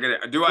 I get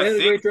it. Do I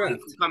think Philly can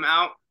come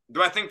out?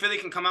 Do I think Philly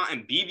can come out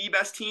and be the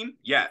best team?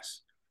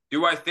 Yes.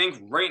 Do I think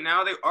right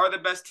now they are the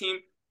best team?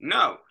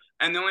 No.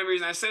 And the only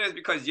reason I say it is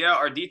because,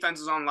 our defense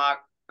is on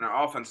lock and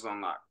our offense is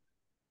on lock.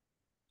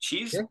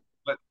 Chiefs,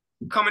 but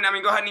go ahead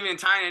and even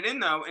tying it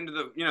in, though, into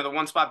the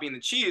one spot being the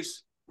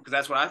Chiefs, because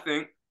that's what I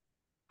think.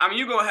 I mean,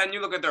 you go ahead and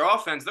you look at their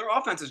offense. Their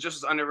offense is just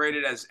as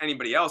underrated as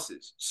anybody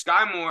else's.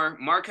 Sky Moore,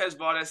 Marquez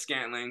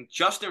Valdez-Scantling,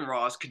 Justin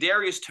Ross,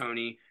 Kadarius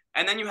Toney,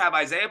 and then you have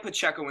Isaiah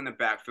Pacheco in the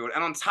backfield.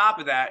 And on top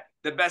of that,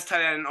 the best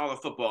tight end in all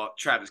of football,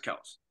 Travis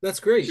Kelce. That's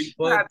great.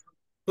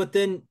 But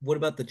then what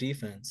about the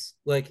defense?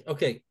 Like,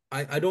 okay,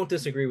 I don't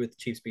disagree with the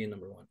Chiefs being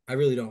number 1. I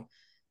really don't.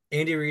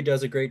 Andy Reid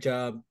does a great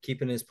job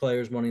keeping his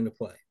players wanting to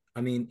play.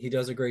 I mean, he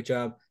does a great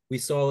job. We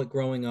saw it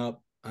growing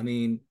up. I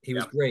mean, he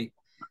was great.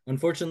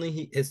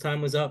 Unfortunately, his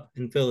time was up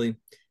in Philly,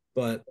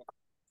 but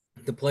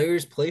the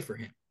players play for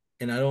him.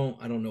 And I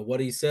don't know what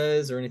he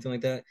says or anything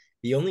like that.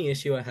 The only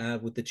issue I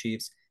have with the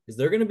Chiefs is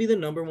they're going to be the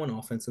number 1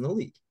 offense in the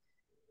league.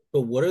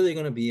 But what are they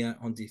going to be at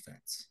on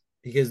defense?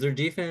 Because their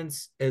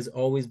defense has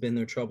always been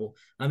their trouble.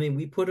 I mean,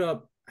 we put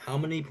up how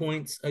many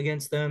points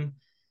against them?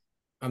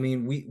 I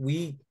mean,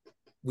 we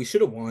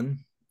should have won.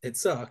 It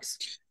sucks.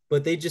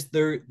 But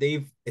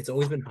it's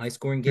always been high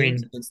scoring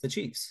games against the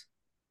Chiefs.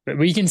 But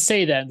we can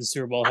say that in the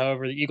Super Bowl.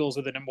 However, the Eagles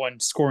were the number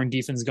 1 scoring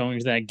defense going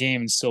into that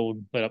game and still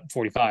put up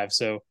 45.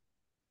 So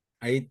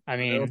I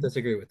don't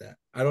disagree with that.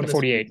 I don't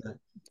 48, disagree with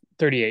that.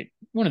 38.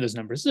 One of those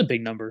numbers. This is a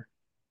big number.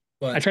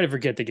 But I try to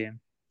forget the game.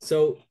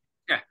 So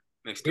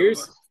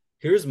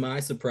here's my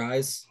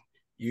surprise.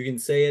 You can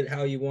say it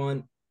how you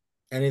want,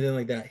 anything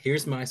like that.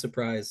 Here's my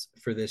surprise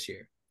for this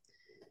year.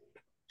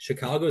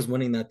 Chicago's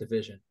winning that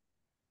division.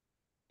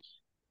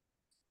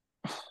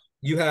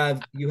 You have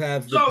the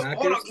Packers. Hold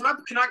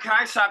on. Can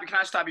I stop you? Can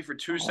I stop you for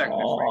 2 seconds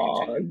before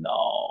you continue?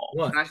 No.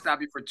 What? Can I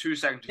stop you for 2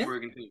 seconds before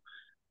we continue?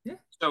 Yeah.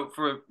 So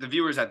for the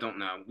viewers that don't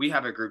know, we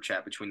have a group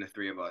chat between the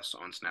 3 of us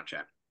on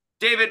Snapchat.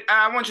 David,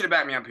 I want you to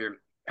back me up here.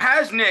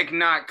 Has Nick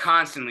not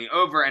constantly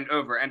over and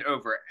over and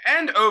over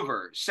and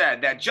over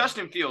said that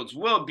Justin Fields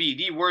will be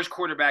the worst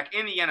quarterback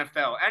in the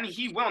NFL and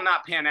he will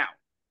not pan out?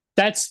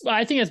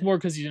 I think that's more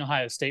because he's an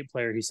Ohio State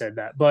player. He said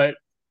that, but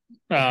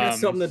it has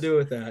something to do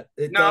with that.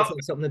 It does have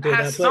something to do with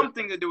that.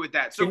 Something to do with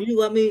that. So can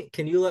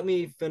you let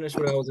me finish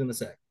what I was going to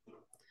say?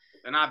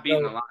 They're not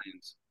beating the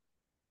Lions.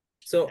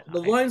 So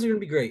the Lions are going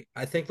to be great.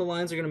 I think the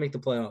Lions are going to make the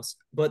playoffs.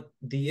 But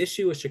the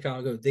issue with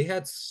Chicago, they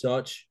had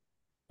such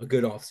a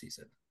good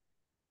offseason.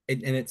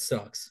 And it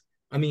sucks.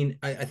 I mean,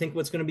 I think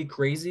what's going to be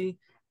crazy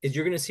is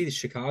you're going to see the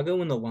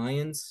Chicago and the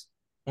Lions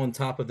on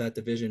top of that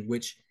division,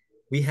 which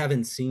we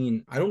haven't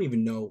seen. I don't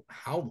even know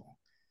how long.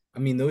 I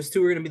mean, those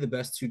 2 are going to be the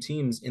best 2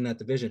 teams in that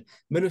division.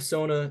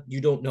 Minnesota,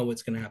 you don't know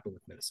what's going to happen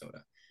with Minnesota.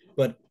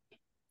 But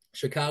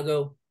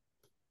Chicago,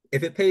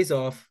 if it pays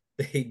off,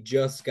 they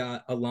just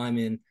got a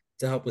lineman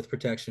to help with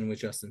protection with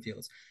Justin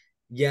Fields.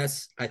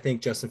 Yes, I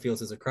think Justin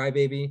Fields is a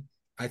crybaby.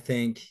 I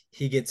think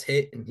he gets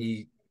hit and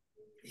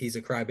he's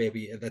a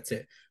crybaby. That's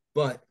it.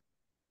 But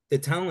the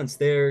talent's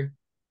there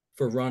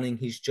for running.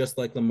 He's just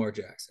like Lamar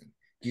Jackson.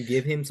 You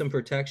give him some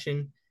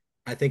protection,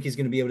 I think he's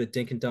going to be able to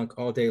dink and dunk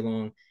all day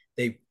long.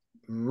 They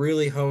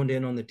really honed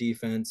in on the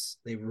defense.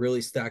 They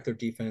really stacked their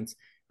defense.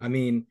 I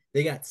mean,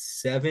 they got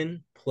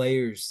 7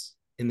 players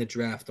in the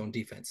draft on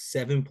defense.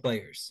 7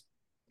 players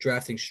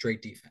drafting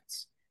straight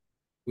defense,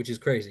 which is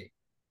crazy.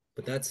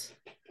 But that's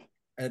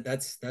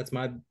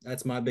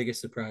my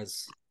biggest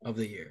surprise of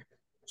the year.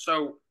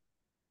 So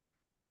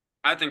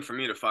I think for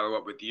me to follow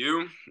up with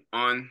you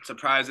on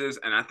surprises,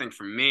 and I think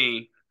for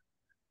me,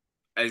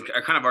 I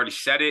kind of already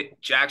said it.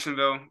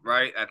 Jacksonville,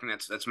 right? I think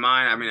that's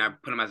mine. I mean, I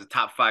put them as a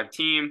top 5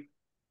 team.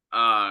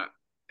 I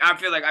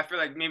feel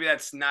like maybe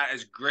that's not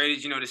as great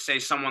as to say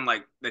someone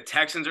like the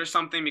Texans or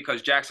something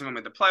because Jacksonville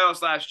made the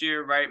playoffs last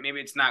year, right?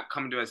 Maybe it's not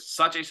coming to us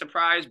such a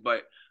surprise,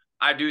 but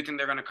I do think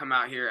they're going to come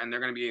out here and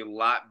they're going to be a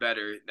lot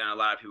better than a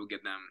lot of people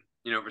give them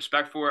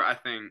respect for.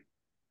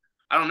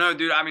 I don't know,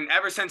 dude. I mean,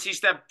 ever since he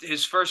stepped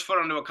his first foot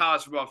onto a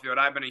college football field,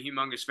 I've been a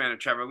humongous fan of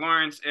Trevor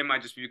Lawrence. It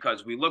might just be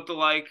because we looked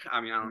alike. I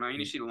mean, I don't know.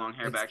 You see the long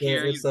hair back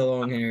here. It's the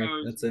long hair.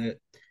 That's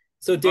it.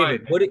 So,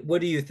 David, But what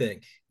do you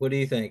think? What do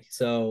you think?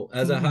 So,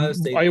 as a Ohio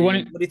State Are you fan,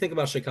 wanting- what do you think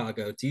about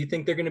Chicago? Do you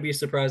think they're going to be a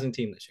surprising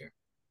team this year?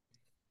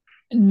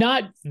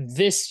 Not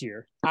this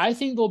year. I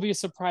think they'll be a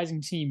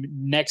surprising team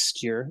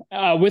next year.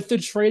 With the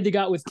trade they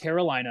got with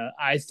Carolina,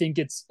 I think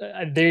it's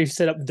they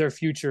set up their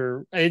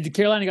future.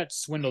 Carolina got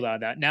swindled out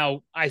of that.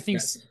 Now, I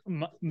think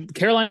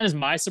Carolina is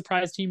my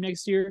surprise team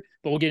next year,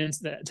 but we'll get into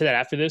that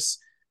after this.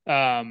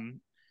 I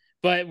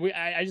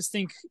just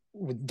think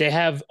they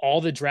have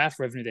all the draft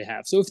revenue they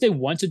have. So if they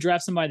want to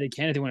draft somebody, they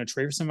can. If they want to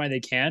trade for somebody, they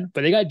can.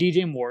 But they got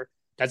DJ Moore.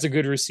 That's a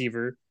good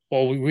receiver.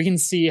 Well, we can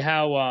see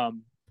how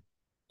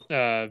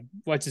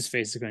what's his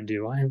face is going to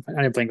do.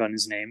 I didn't blank on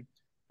his name.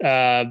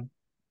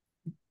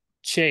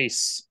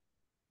 Chase,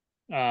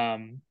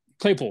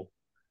 Claypool.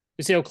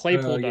 You see how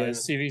Claypool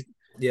does. See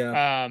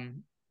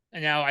and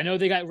now I know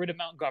they got rid of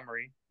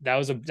Montgomery.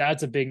 That's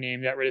a big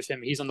name. Got rid of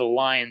him. He's on the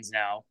Lions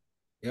now.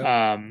 Yep.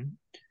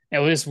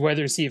 And we'll just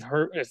whether see if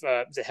is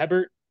it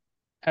Hebert.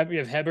 You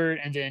have Hebert,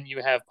 and then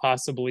you have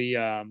possibly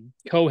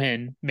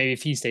Cohen. Maybe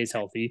if he stays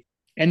healthy.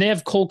 And they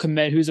have Cole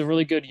Kmet, who's a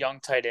really good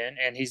young tight end,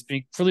 and he's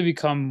really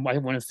become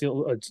one of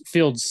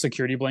field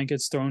security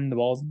blankets throwing the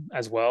ball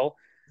as well.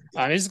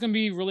 This is going to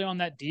be really on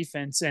that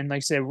defense. And like I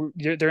said,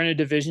 they're in a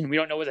division. We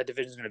don't know what that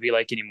division is going to be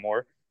like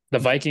anymore. The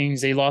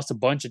Vikings, they lost a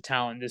bunch of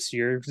talent this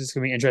year. It's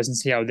going to be interesting to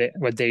see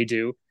what they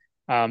do.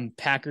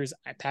 Packers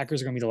are going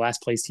to be the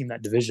last place team in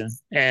that division.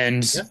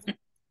 And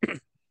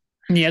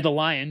the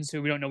Lions,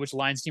 who we don't know which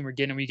Lions team we're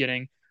getting. Are we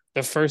getting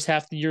the first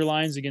half of the year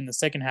Lions, again the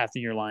second half of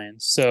the year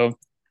Lions? So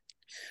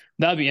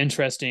that'd be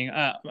interesting.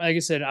 Like I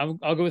said, I'll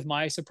go with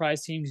my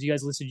surprise teams. You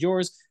guys listed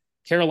yours.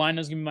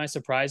 Carolina's going to be my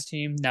surprise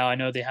team. Now I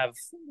know they have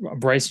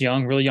Bryce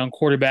Young, really young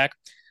quarterback.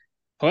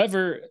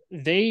 However,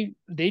 they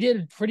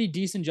did a pretty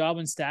decent job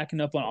in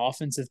stacking up on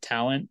offensive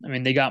talent. I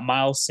mean, they got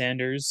Miles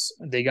Sanders.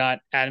 They got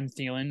Adam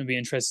Thielen. It'll be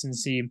interesting to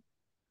see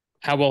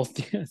how well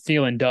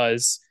Thielen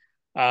does.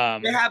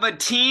 They have a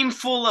team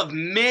full of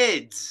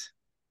mids.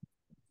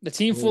 The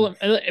team full of,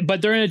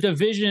 but they're in a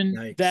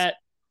division that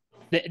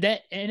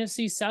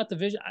NFC South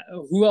division.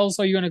 Who else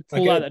are you going to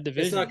pull out of that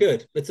division? It's not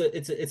good.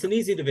 It's an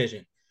easy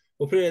division.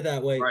 We'll put it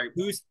that way. Right.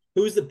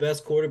 Who's the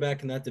best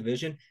quarterback in that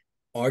division?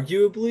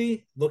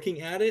 Arguably,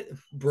 looking at it,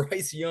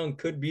 Bryce Young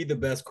could be the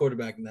best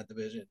quarterback in that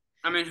division.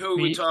 I mean, who are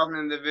we talking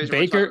in the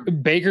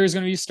division? Baker is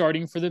going to be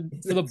starting for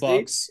the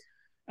Bucks.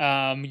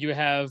 You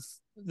have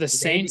the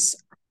Saints.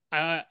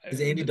 Is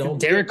Andy Dalton?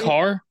 Derek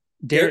Carr.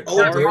 Derek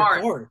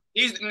Carr.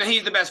 He's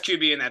the best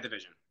QB in that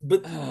division.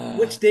 But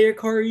which Derek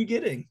Carr are you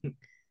getting?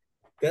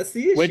 That's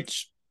the issue.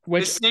 Which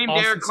the same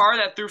Derek Carr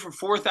that threw for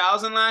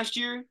 4,000 last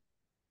year?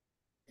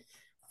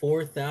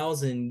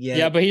 4,000, yeah.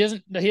 Yeah, but he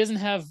doesn't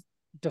have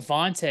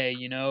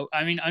Devontae,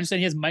 I mean, I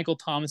understand he has Michael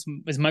Thomas.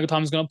 Is Michael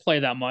Thomas going to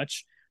play that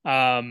much?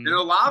 And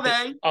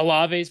Olave.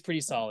 Olave is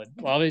pretty solid.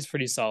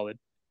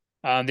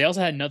 They also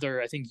had another,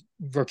 I think,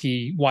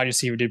 rookie wide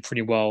receiver did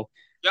pretty well.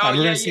 Oh,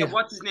 yeah.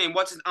 What's his name?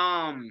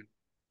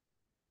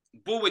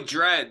 Bull with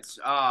dreads.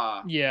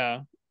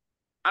 Yeah.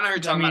 I know who you're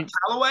talking about.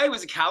 Callaway?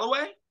 Was it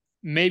Callaway?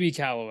 Maybe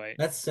Callaway.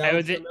 That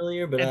sounds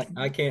familiar, but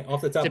I can't,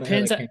 off the top of my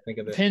head, I can't think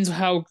of it. Depends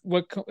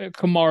what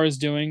Kamara is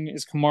doing.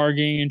 Is Kamara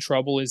getting in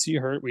trouble? Is he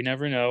hurt? We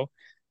never know.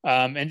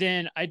 And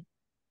then I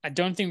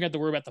don't think we have to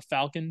worry about the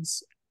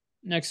Falcons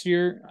next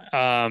year.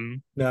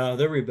 No,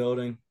 they're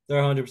rebuilding.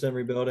 They're 100%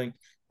 rebuilding.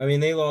 I mean,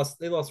 they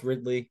lost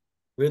Ridley.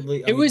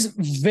 It was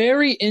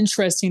very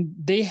interesting.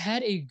 They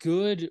had a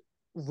good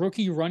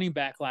rookie running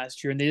back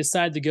last year, and they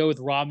decided to go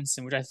with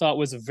Robinson, which I thought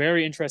was a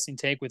very interesting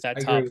take with that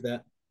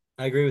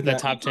I agree with that.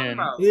 Top 10.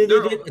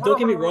 Don't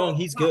get me wrong.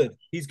 He's good.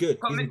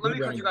 Let me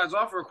cut you guys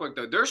off real quick,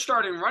 though. Their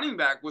starting running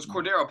back was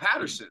Cordero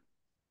Patterson.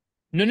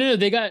 No.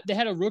 They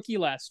had a rookie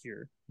last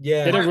year.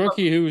 Yeah. They had a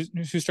rookie who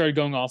started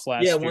going off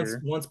last year. Yeah,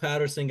 once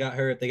Patterson got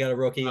hurt, they got a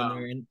rookie in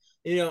there. And,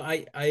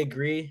 I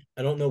agree.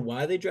 I don't know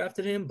why they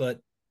drafted him, but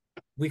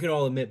we can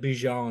all admit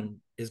Bijan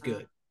is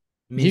good.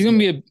 He's going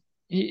to be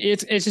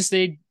it's just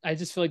I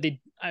just feel like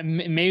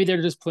maybe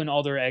they're just putting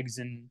all their eggs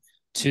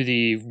into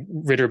the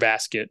Ritter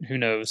basket. Who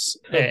knows?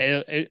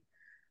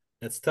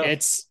 That's tough.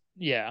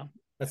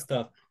 That's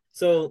tough.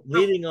 So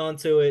leading on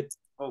to it,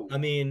 I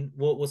mean,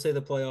 we'll say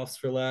the playoffs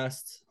for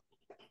last.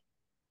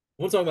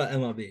 We'll talk about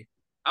MLB.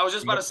 I was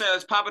just about to say,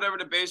 let's pop it over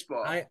to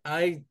baseball. Can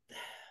I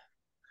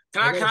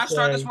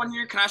start this one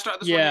here? Can I start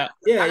this one here?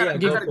 Yeah.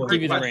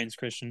 Give you the reins,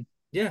 Christian.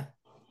 Yeah.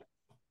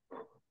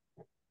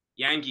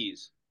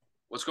 Yankees.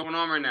 What's going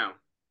on right now?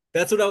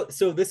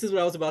 So this is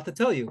what I was about to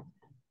tell you.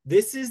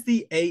 This is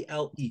the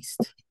AL East,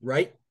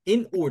 right?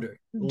 in order.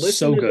 Listen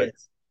So to good.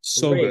 this.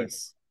 So good.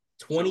 Rays,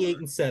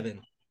 28-7.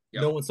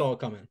 Yep. No one saw it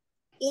coming.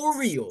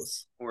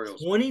 Orioles,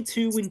 Orioles.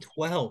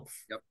 22-12.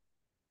 Yep.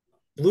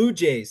 Blue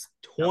Jays,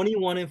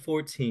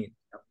 21-14. Yep.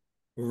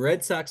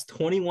 Red Sox,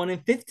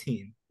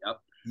 21-15. Yep.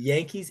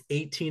 Yankees,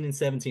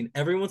 18-17.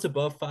 Everyone's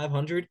above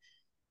 500.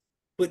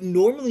 But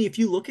normally, if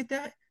you look at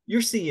that,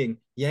 you're seeing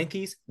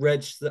Yankees,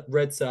 Red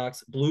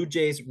Sox, Blue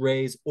Jays,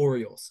 Rays,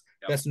 Orioles.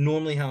 Yep. That's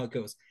normally how it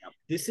goes. Yep.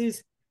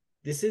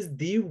 This is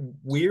the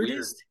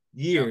weirdest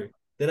year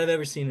that I've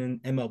ever seen in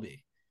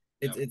MLB.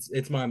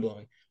 It's mind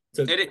blowing.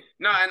 So it is.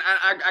 No, and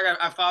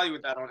I follow you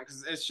with that on it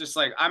because it's just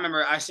like I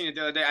remember I seen it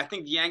the other day. I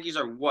think the Yankees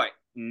are what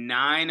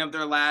 9 of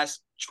their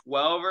last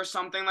 12 or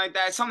something like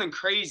that. It's something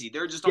crazy.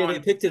 They're just on. They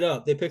picked it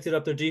up. They picked it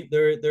up.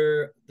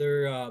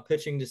 Their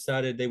pitching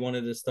decided they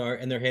wanted to start,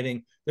 and their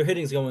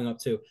hitting's going up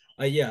too.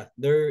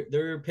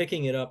 They're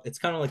picking it up. It's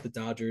kind of like the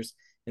Dodgers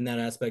in that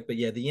aspect. But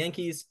yeah, the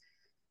Yankees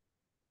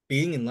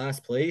being in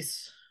last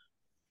place,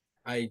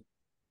 I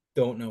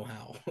don't know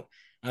how.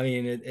 I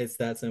mean, it's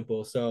that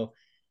simple. So,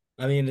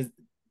 I mean,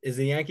 is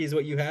the Yankees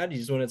what you had? You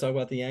just want to talk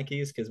about the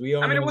Yankees because we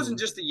all. I mean, know it wasn't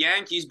just the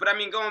Yankees, but I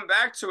mean, going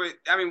back to it,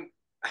 I mean,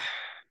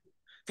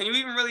 can you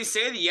even really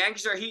say the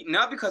Yankees are heating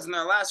up because in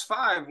their last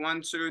 5,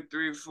 1, 2,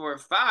 3, 4,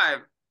 5,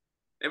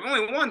 they've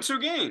only won 2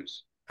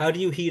 games. How do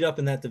you heat up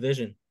in that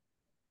division?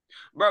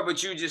 Bro,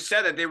 but you just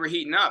said that they were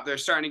heating up. They're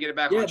starting to get it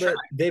back on track.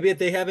 But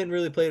they haven't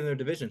really played in their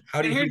division.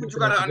 How do you? And here's what you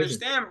got to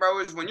understand, bro,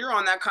 is when you're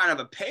on that kind of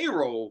a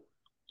payroll,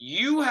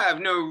 you have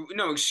no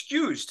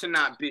excuse to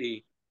not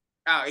be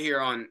out here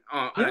on.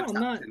 I'm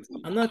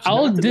not.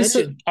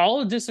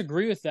 I'll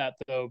disagree with that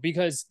though,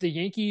 because the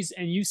Yankees,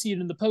 and you see it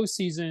in the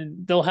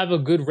postseason, they'll have a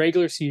good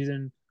regular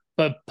season,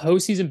 but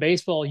postseason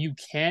baseball, you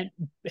can't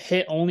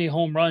hit only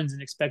home runs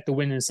and expect to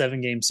win in a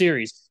 7-game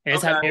series. And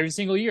it's happening every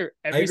single year.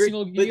 Every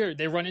single year,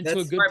 they run into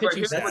a good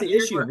pitching staff. That's the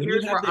issue. When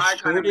you have the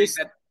shortest,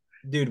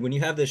 when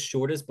you have the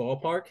shortest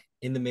ballpark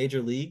in the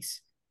major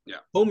leagues,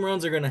 home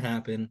runs are going to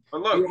happen.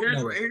 But look,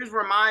 here's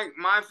where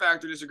my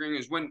factor disagreeing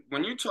is when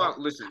you talk.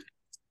 Listen.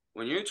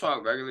 When you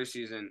talk regular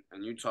season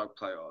and you talk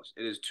playoffs,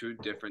 it is 2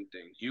 different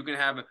things. You can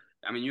have,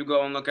 you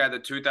go and look at the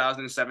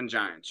 2007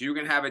 Giants. You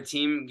can have a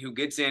team who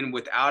gets in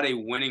without a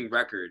winning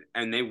record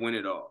and they win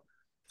it all.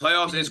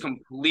 Playoffs is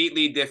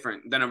completely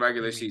different than a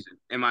regular season,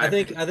 in my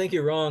opinion. I think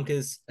you're wrong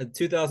because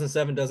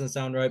 2007 doesn't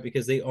sound right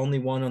because they only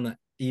won on the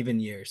even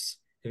years.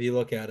 If you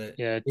look at it,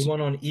 they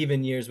won on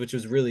even years, which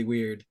was really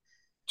weird.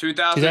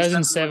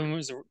 2007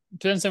 was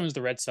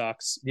the Red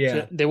Sox. Yeah.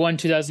 So they won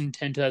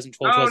 2010,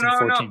 2012,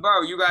 2014. No,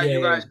 bro. You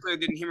guys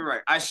clearly didn't hear me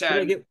right. I said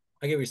I get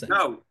what you're saying.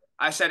 No,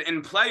 I said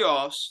in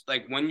playoffs,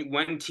 like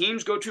when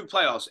teams go to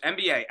playoffs,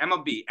 NBA,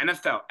 MLB,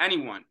 NFL,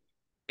 anyone,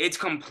 it's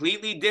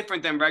completely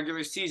different than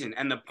regular season.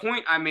 And the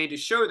point I made to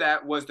show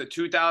that was the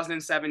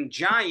 2007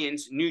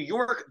 Giants, New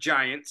York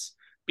Giants,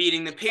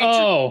 beating the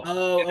Patriots.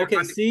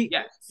 Okay.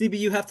 See, but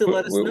you have to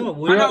let us know.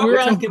 We're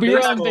on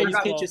baseball.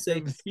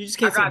 You just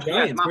can't say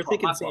Giants. We're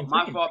thinking same thing.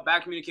 My fault.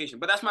 Bad communication.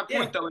 But that's my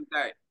point, though, is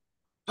that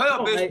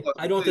playoff baseball.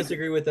 I don't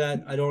disagree with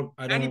that. I don't.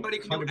 Anybody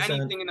can 100%. Do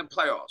anything in the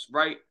playoffs,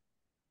 right?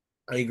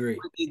 I agree.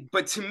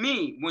 But to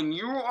me, when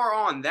you are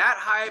on that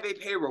high of a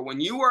payroll, when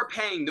you are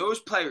paying those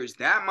players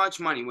that much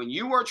money, when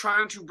you are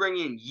trying to bring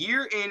in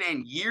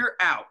and year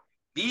out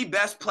the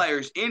best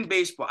players in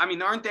baseball, I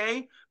mean, aren't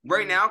they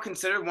right now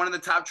considered one of the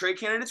top trade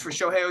candidates for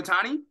Shohei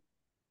Ohtani?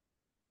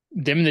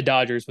 Them and the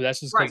Dodgers, but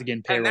that's just because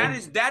again payroll.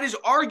 And that is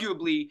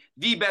arguably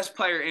the best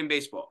player in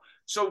baseball.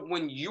 So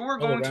when you are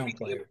going to be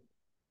player.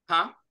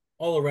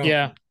 All around.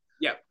 Yeah.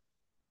 Yeah.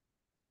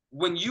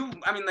 When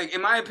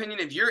in my opinion,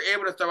 if you're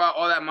able to throw out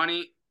all that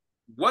money,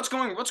 what's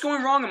going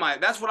wrong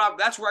that's where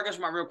I guess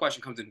my real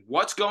question comes in.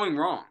 What's going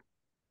wrong?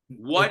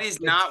 What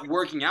is not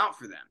working out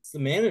for them? It's the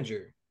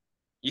manager.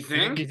 You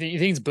think? You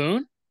think it's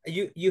Boone?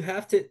 You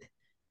have to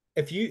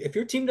if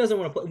your team doesn't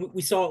want to play.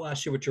 We saw it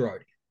last year with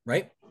Girardi,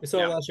 right? We saw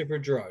it last year for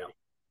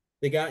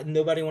Girardi.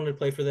 Nobody wanted to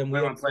play for them.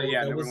 Everyone wants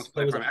to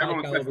play for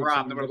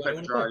Rob. Nobody wants to play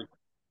for Girardi.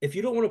 If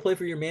you don't want to play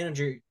for your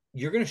manager,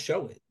 you're going to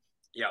show it.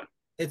 Yeah.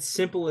 It's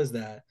simple as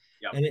that.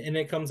 Yep. And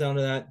it comes down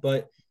to that.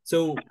 But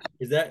so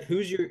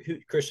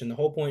Christian, the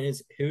whole point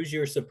is who's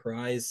your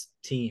surprise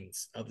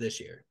teams of this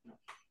year?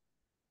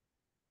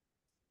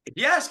 If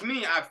you ask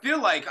me, I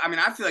feel like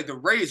the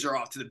Rays are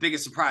off to the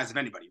biggest surprise of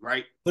anybody,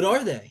 right? But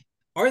are they?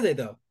 Are they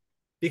though?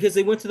 Because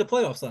they went to the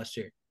playoffs last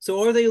year.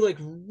 So are they like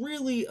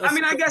really?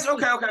 I guess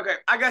okay.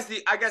 I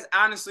guess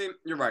honestly,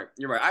 you're right.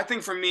 I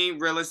think for me,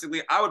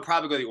 realistically, I would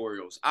probably go the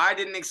Orioles. I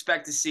didn't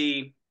expect to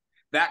see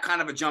that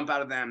kind of a jump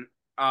out of them.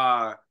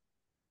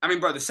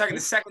 Bro, the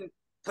second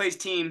place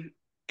team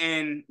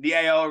in the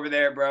AL over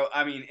there, bro.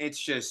 I mean, it's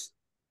just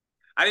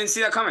I didn't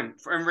see that coming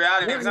in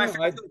reality.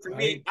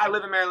 I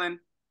live in Maryland.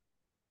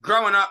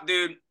 Growing up,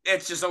 dude,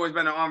 it's just always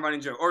been an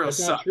on-running joke. Orioles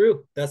suck.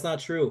 That's not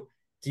true.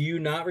 Do you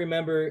not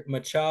remember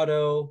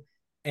Machado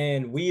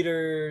and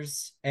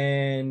Wieters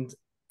and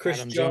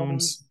Chris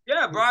Jones?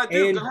 Yeah, bro, I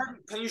do.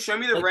 Can you show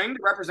me the ring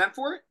to represent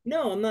for it?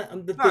 No, I'm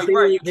not. They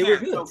were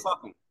good.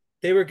 So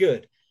They were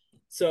good.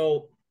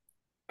 So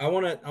I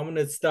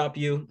wanna stop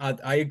you.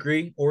 I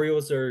agree.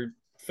 Orioles are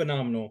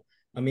phenomenal.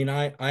 I mean,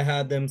 I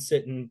had them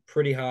sitting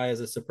pretty high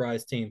as a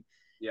surprise team.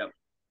 Yep.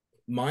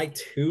 My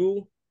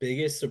two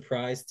biggest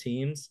surprise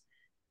teams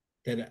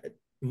that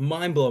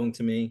mind blowing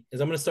to me is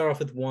I'm gonna start off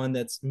with one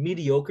that's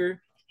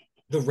mediocre,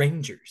 the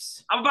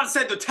Rangers. I'm about to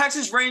say the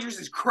Texas Rangers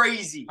is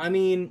crazy. I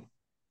mean,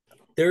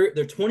 they're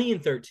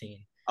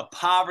 20-13. A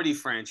poverty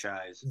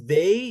franchise.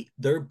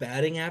 Their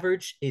batting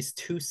average is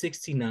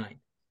 269.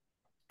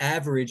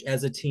 Average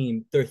as a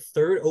team. They're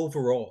third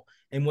overall.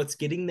 And what's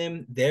getting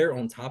them there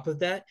on top of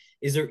that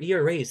is their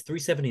ERA is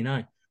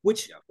 379,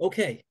 which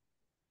okay,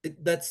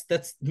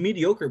 that's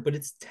mediocre, but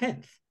it's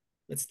 10th.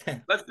 It's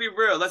 10th. Let's be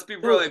real.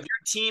 If your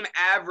team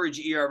average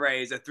ERA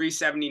is a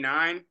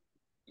 379,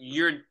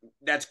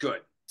 that's good.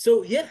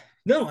 So yeah,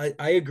 no,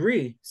 I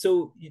agree.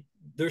 So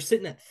they're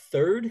sitting at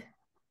third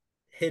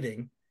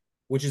hitting,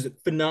 which is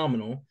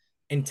phenomenal,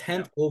 and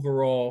 10th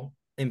overall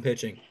in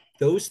pitching.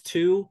 Those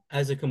two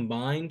as a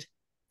combined,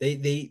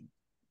 they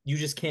you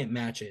just can't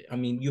match it. I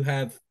mean, you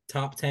have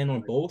top 10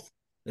 on both.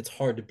 It's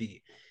hard to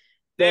beat.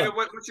 David,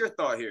 what's your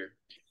thought here?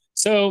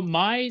 So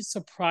my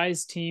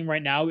surprise team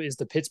right now is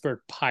the Pittsburgh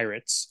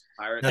Pirates.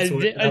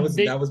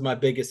 That was my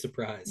biggest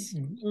surprise.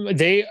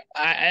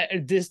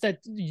 It's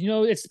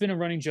been a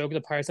running joke.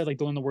 The Pirates had like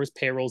one of the worst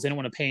payrolls. They don't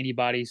want to pay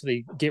anybody, so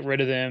they get rid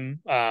of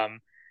them.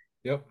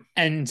 Yep.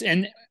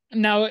 And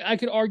now I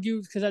could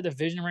argue because that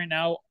division right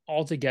now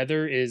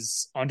altogether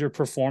is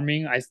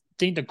underperforming. I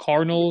think the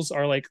Cardinals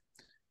are like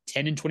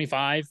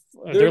 10-25.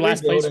 They're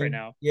last place right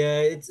now.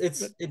 Yeah,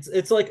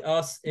 it's like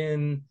us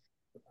in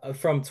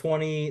from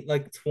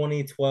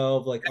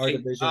 2012, like our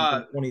division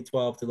from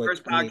 2012 to like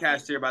first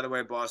podcast here, by the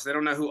way, boss. They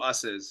don't know who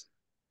us is.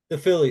 The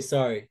Phillies.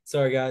 Sorry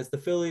guys. The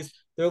Phillies.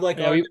 They're like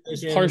our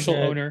division. Partial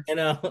owner.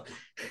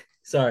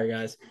 Sorry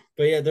guys,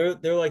 but yeah,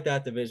 they're like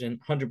that division,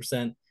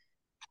 100%.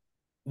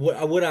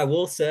 What I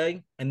will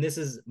say, and this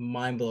is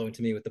mind blowing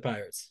to me with the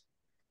Pirates.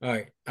 All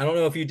right, I don't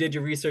know if you did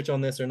your research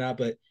on this or not,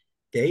 but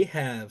they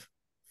have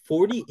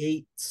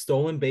 48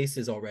 stolen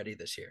bases already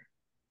this year.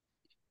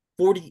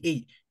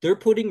 48. They're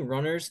putting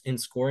runners in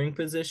scoring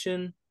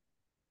position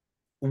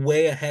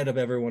way ahead of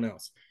everyone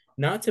else.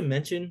 Not to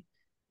mention,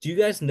 do you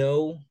guys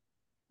know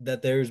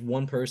that there's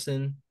one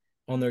person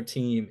on their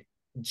team,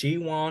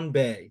 Ji-Wan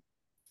Bae,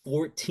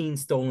 14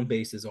 stolen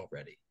bases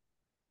already?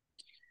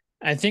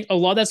 I think a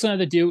lot that's going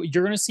to have to do.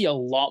 You're going to see a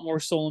lot more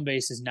stolen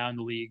bases now in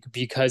the league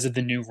because of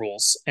the new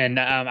rules, and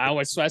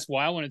so that's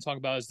why I want to talk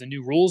about is the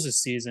new rules this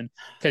season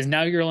because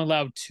now you're only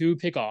allowed 2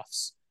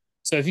 pickoffs.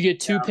 So if you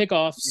get 2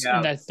 pickoffs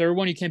and that third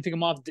one you can't pick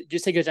them off,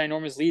 just take a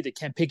ginormous lead that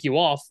can't pick you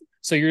off.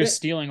 So you're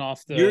stealing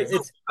off the.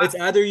 It's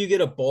either you get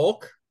a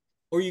bulk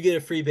or you get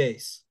a free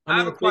base. I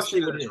have a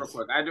question to this real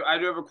quick. I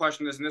do have a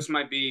question to this, and this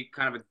might be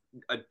kind of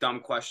a dumb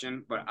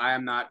question, but I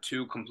am not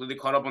too completely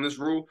caught up on this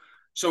rule.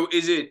 So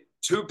is it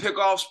 2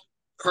 pickoffs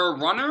per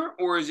runner,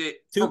 or is it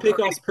 2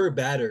 pickoffs per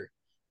batter?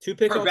 2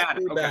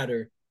 pickoffs per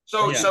batter.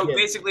 So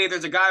basically, if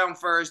there's a guy on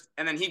first,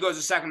 and then he goes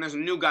to second, there's a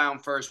new guy on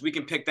first, we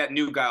can pick that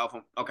new guy off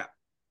him. Okay.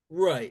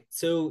 Right.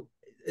 So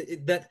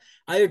that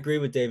I agree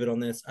with David on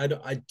this. I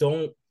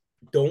don't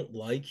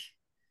like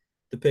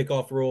the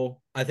pickoff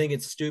rule. I think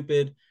it's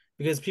stupid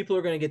because people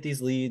are going to get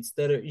these leads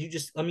that are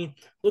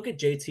look at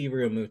JT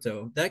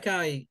Realmuto. That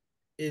guy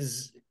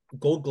is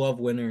Gold Glove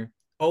winner,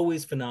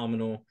 always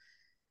phenomenal.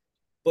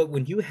 But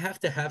when you have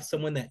to have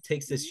someone that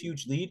takes this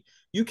huge lead,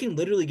 you can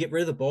literally get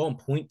rid of the ball in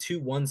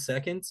 0.21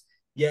 seconds.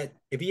 Yet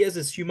if he has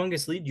this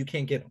humongous lead, you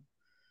can't get him.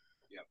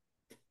 Yep.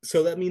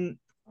 So that means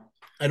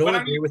I don't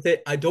agree with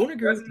it. I don't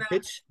agree with the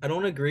pitch. I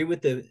don't agree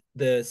with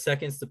the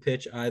seconds to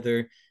pitch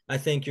either. I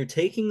think you're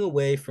taking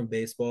away from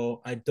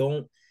baseball.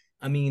 The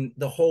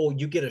whole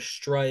you get a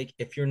strike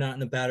if you're not in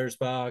the batter's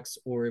box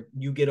or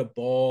you get a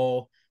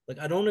ball. Like,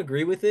 I don't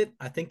agree with it.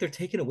 I think they're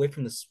taking away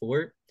from the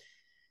sport.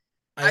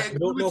 I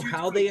don't know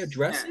how they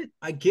address it.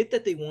 I get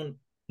that they want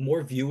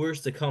more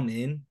viewers to come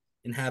in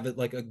and have it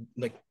like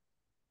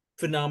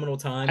phenomenal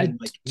time and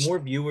like more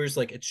viewers,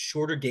 like it's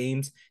shorter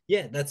games.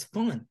 Yeah, that's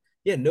fun.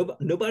 Yeah,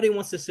 nobody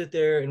wants to sit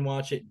there and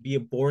watch it be a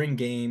boring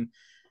game.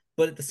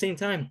 But at the same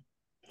time,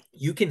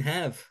 you can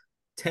have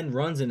 10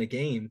 runs in a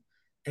game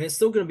and it's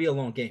still going to be a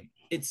long game.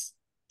 It's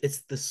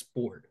the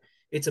sport.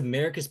 It's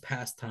America's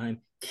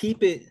pastime.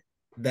 Keep it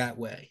that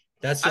way.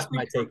 That's just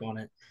my take on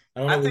it.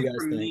 I don't know what you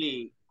guys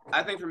think.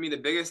 I think for me, the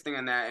biggest thing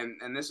in that,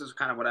 and this is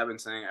kind of what I've been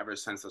saying ever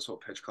since this whole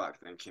pitch clock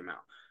thing came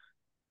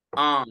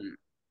out.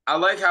 I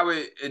like how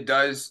it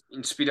does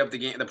speed up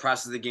the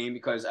process of the game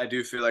because I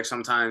do feel like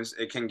sometimes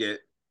it can get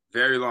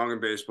very long in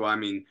baseball. I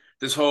mean,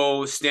 this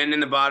whole stand in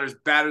the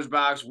batter's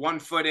box, 1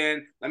 foot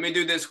in, let me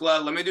do this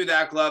glove, let me do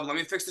that glove, let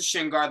me fix the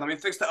shin guard, let me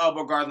fix the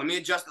elbow guard, let me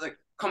adjust it. Like,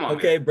 come on,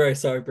 okay, man. bro,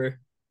 sorry, bro.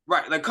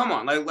 Right, like, come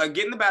on. Like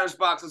get in the batter's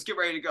box, let's get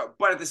ready to go.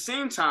 But at the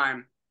same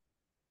time,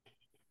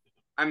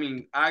 I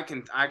mean, I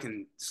can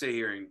sit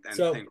here and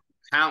think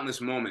countless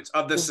moments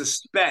of the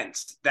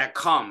suspense that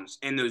comes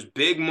in those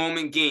big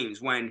moment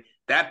games when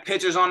that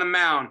pitcher's on the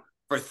mound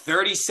for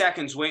 30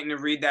 seconds waiting to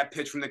read that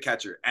pitch from the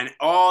catcher. And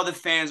all the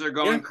fans are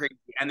going crazy.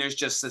 And there's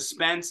just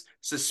suspense.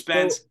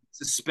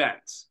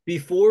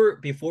 Before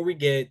we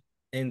get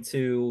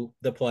into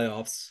the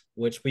playoffs,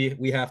 which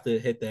we have to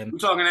hit them. We're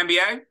talking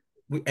NBA?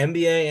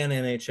 NBA and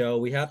NHL.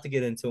 We have to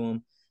get into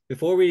them.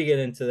 Before we get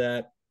into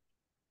that,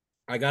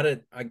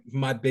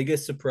 my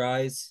biggest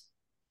surprise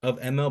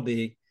of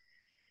MLB,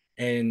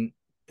 and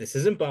this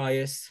isn't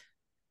biased,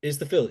 is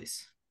the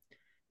Phillies.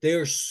 They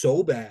are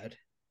so bad.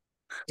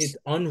 It's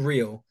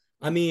unreal.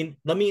 I mean,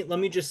 let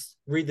me just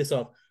read this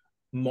off.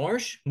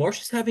 Marsh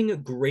is having a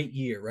great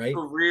year, right?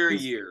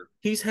 Year.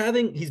 He's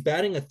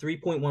batting a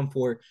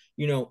 3.14.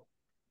 You know,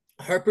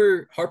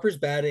 Harper's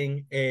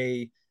batting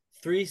a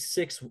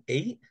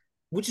 3.68,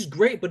 which is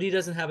great, but he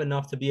doesn't have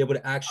enough to be able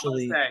to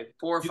actually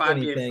 4 or do 5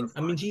 anything. games. I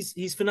mean,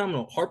 he's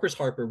phenomenal. Harper's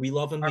Harper. We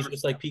love him. He's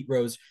just like Pete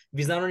Rose. If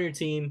he's not on your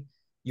team,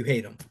 you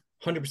hate him,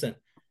 100%.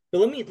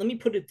 But let me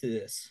put it to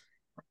this: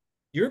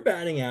 your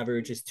batting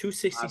average is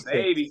 266.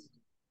 Baby.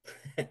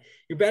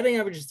 Your batting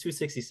average is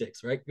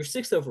 266, right? You're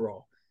 6th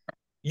overall.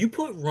 You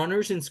put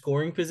runners in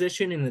scoring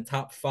position in the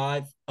top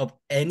 5 of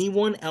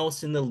anyone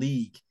else in the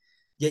league,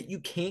 yet you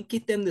can't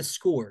get them to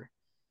score,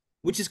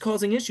 which is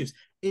causing issues.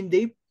 And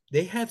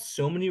they have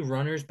so many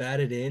runners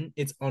batted in,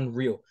 it's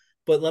unreal.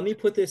 But let me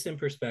put this in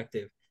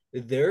perspective.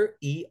 Their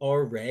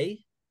ERA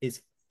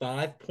is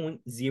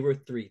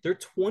 5.03. They're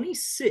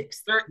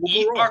 26th. Their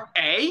overall.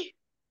 ERA?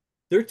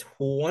 They're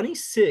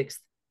 26th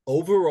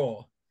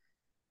overall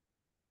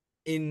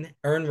in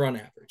earned run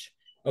average.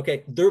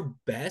 Okay, their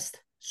best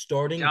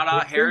starting Shout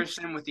out pitcher,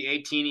 Harrison with the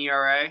 18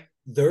 ERA.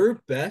 Their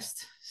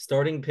best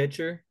starting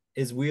pitcher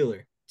is Wheeler.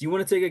 Do you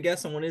want to take a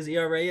guess on what his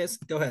ERA is?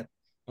 Go ahead.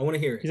 I want to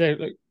hear it. He's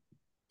like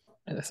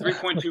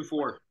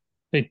 3.24.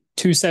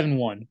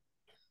 2.71.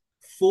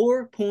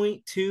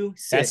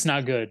 4.26. That's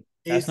not good.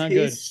 That's not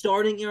his good.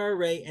 Starting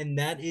ERA, and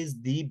that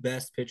is the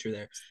best pitcher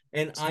there.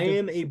 And I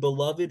am a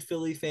beloved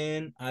Philly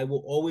fan. I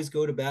will always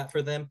go to bat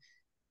for them.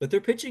 But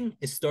their pitching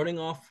is starting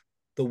off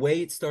the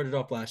way it started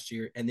off last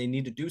year, and they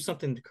need to do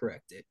something to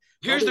correct it.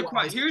 Here's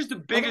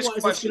the biggest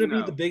question. It's going to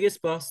be the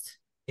biggest bust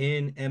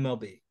in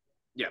MLB.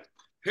 Yeah.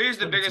 Here's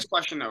the biggest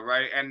question, though,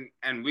 right?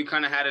 And we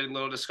kind of had a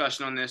little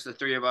discussion on this, the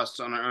three of us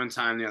on our own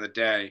time the other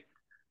day.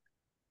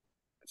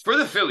 For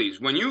the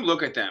Phillies, when you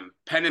look at them,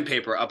 pen and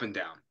paper up and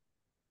down,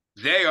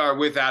 they are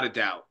without a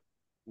doubt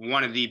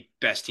one of the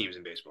best teams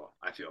in baseball,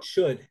 I feel.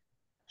 Should.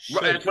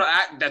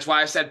 That's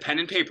why I said pen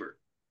and paper.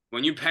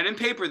 When you pen and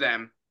paper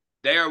them,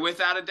 they are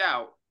without a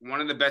doubt one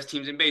of the best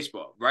teams in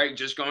baseball, right?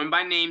 Just going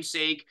by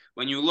namesake,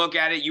 when you look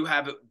at it, you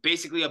have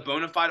basically a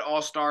bona fide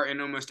all-star in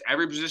almost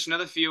every position of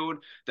the field.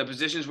 The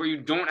positions where you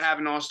don't have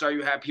an all-star,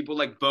 you have people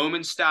like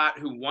Bowman Stott,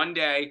 who one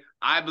day,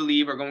 I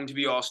believe, are going to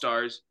be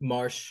all-stars.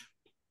 Marsh.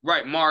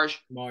 Right, Marsh.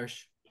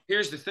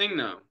 Here's the thing,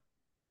 though.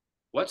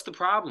 What's the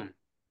problem?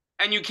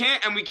 And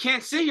we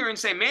can't sit here and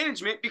say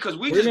management because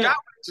got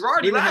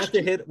Girardi last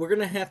year. We're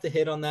gonna have to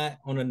hit on that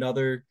on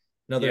another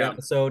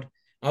episode.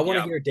 I want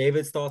to hear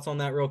David's thoughts on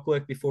that real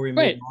quick before we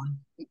move on.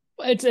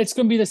 It's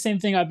going to be the same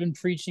thing I've been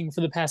preaching for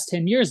the past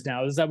 10 years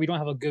now, is that we don't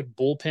have a good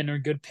bullpen or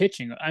good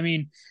pitching. I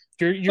mean,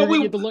 but we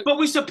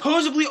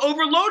supposobly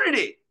overloaded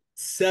it.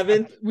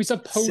 We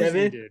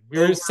supposedly did. We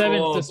were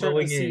 7th to start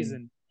the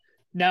season.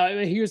 Now,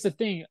 here's the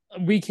thing.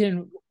 We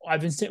can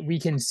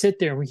sit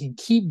there. We can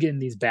keep getting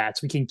these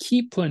bats. We can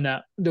keep putting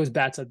those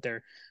bats up there.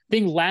 I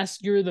think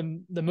last year,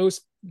 the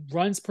most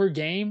runs per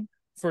game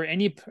for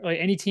any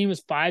team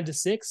was 5 to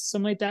 6,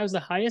 something like that was the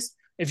highest.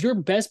 If your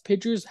best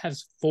pitchers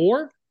has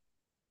 4,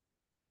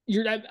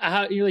 you're not.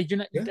 Yeah.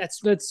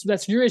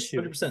 That's your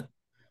issue. 100%.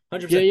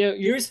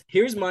 Yeah.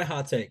 Here's my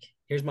hot take.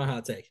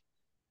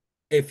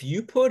 If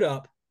you put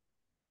up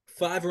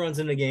 5 runs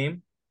in a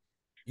game,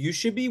 you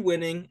should be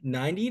winning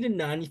 90 to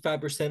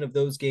 95% of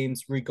those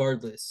games,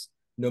 regardless.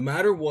 No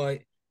matter what,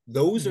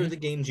 those are the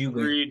games you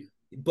win.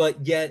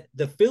 But yet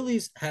the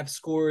Phillies have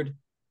scored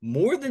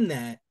more than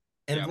that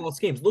and have lost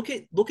games. Look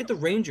at the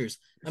Rangers.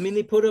 I mean,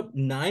 they put up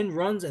 9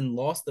 runs and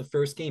lost the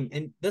first game.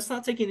 And that's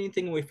not taking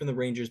anything away from the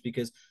Rangers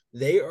because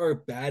they are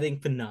batting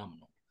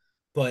phenomenal.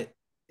 But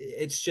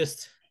it's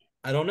just,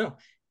 I don't know.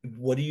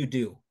 What do you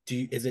do?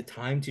 Is it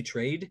time to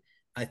trade?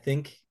 I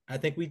think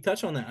we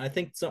touch on that. I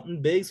think something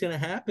big's going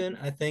to happen.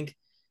 I think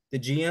the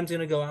GM's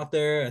going to go out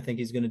there. I think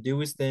he's going to do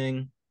his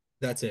thing.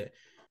 That's it.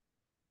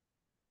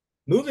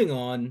 Moving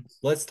on,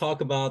 let's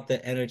talk about the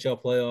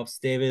NHL playoffs.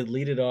 David,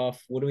 lead it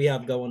off. What do we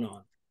have going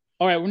on?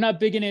 All right, we're not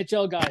big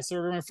NHL guys, so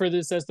we're going to refer to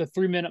this as the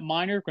 3-minute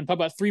minor. We're going to talk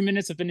about 3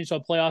 minutes of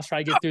NHL playoffs,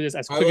 try to get through this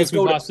as quick as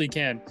we possibly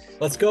can.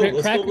 Let's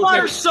go.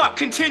 Flyers suck.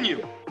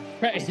 Continue.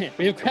 We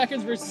have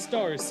Krakens versus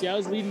Stars.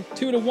 Seattle's leading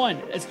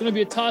 2-1. It's going to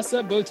be a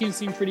toss-up. Both teams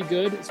seem pretty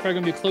good. It's probably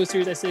going to be a close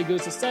series. I say it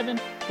goes to 7.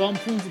 Bum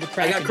for the Krakens.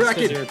 I got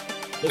Kraken.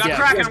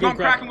 I'm going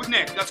Kraken with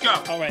Nick. Let's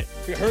go. All right.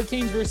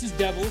 Hurricanes versus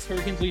Devils.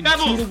 Hurricanes leading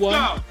 2-1.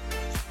 Go.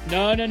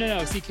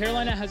 No. See,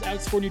 Carolina has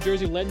outscored New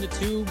Jersey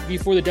 11-2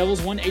 before the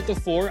Devils won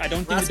 8-4. I don't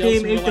think last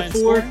the Devils game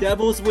 8-4.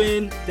 Devils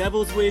win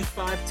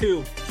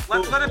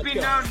 5-2. Let it be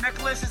known,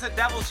 Nicholas is a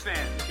Devils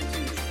fan.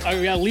 Continue.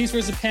 We got Leafs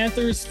versus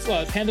Panthers.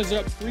 Panthers are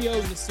up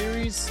 3-0 in the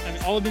series. I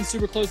mean, all have been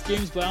super close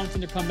games, but I don't think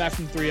they're coming back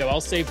from 3-0. I'll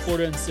say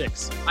Florida in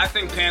 6. I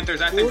think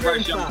Panthers. I think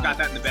Bryce Young's got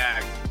that in the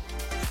bag.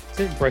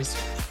 Bryce.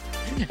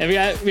 And we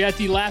got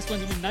the last one,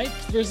 the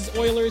Knights versus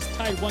Oilers,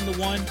 tied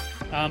 1-1.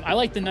 I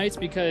like the Knights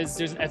because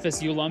there's an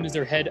FSU alum as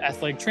their head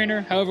athletic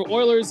trainer. However,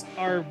 Oilers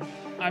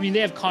they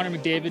have Connor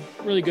McDavid,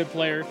 really good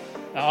player,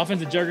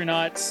 offensive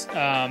juggernauts.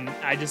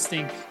 I just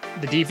think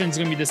the defense is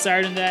going to be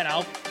decided in that.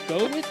 I'll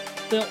go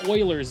with the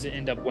Oilers to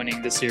end up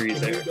winning the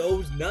series there.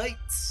 Those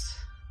Knights.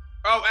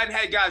 Oh, and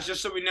hey, guys,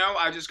 just so we know,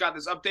 I just got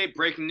this update.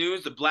 Breaking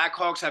news. The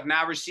Blackhawks have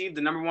now received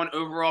the number 1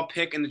 overall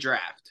pick in the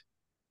draft.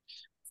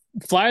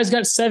 Flyers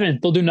got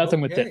 7th. They'll do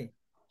nothing with it.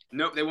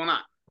 Nope, they will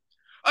not.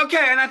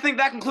 Okay, and I think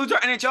that concludes our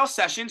NHL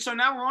session. So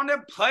now we're on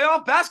to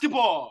playoff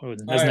basketball. Oh,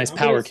 that's a nice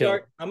power kill.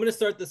 I'm going to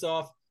start this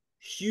off.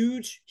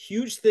 Huge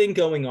thing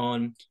going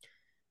on.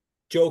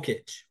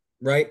 Jokic,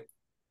 right?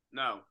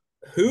 No.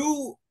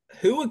 Who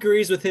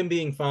agrees with him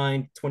being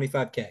fined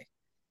 $25K,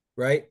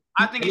 right?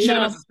 I think he should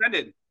have been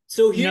suspended.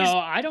 So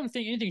I don't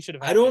think anything should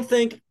have happened. I don't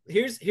think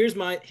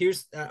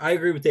I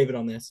agree with David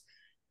on this.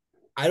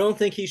 I don't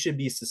think he should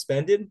be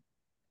suspended.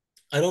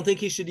 I don't think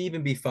he should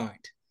even be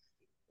fined.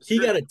 He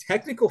got a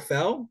technical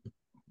foul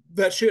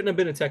that shouldn't have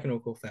been a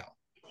technical foul.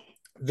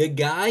 The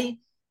guy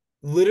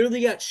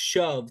literally got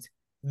shoved.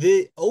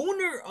 The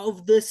owner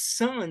of the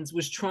Suns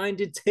was trying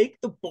to take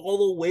the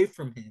ball away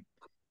from him.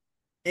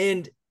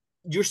 And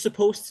you're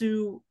supposed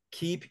to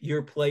keep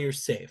your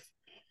players safe.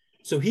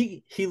 So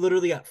he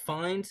literally got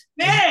fined.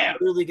 Damn!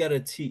 He literally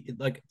got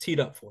teed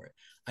up for it.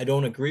 I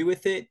don't agree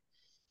with it.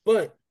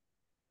 But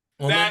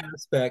on that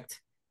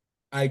aspect,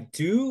 I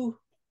do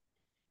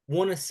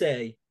want to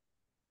say,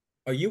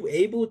 are you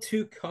able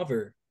to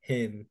cover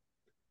him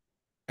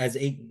as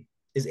Ayton?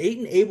 Is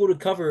Ayton able to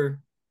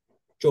cover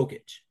Jokic?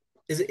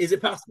 Is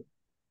it possible?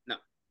 No.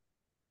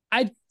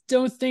 I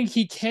don't think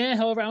he can.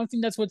 However, I don't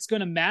think that's what's going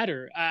to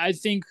matter. I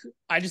just think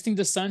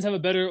the Suns have a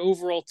better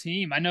overall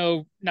team. I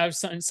know now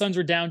Suns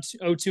were down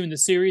 0-2 in the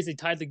series. They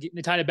tied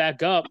it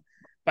back up.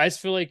 But I just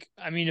feel like,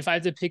 if I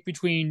had to pick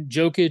between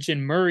Jokic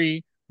and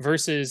Murray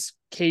versus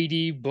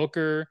KD,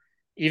 Booker,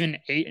 even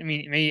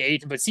maybe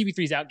 8, but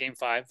CP3's out game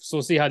 5, so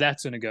we'll see how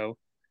that's going to go.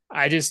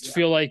 I just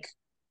feel like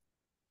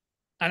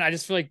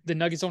the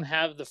Nuggets don't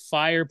have the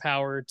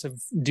firepower to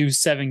do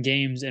 7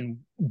 games and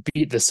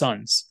beat the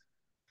Suns.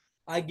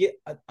 I get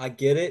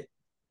it,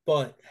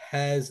 but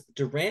has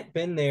Durant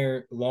been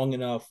there long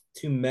enough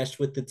to mesh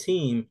with the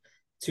team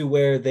to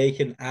where they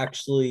can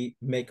actually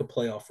make a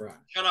playoff run?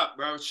 Shut up,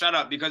 bro. Shut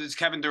up, because it's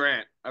Kevin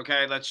Durant.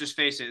 Okay, let's just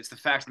face it. It's the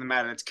facts of the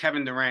matter. It's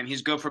Kevin Durant.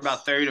 He's good for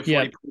about 30 to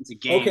 40 points a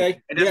game. Okay,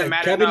 it doesn't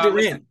matter. Kevin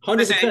Durant, 100%.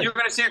 Listen, you're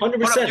gonna sit here,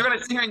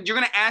 100%. You're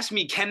gonna ask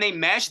me, can they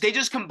mesh? They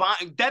just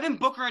combined. Devin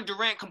Booker and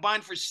Durant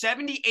combined for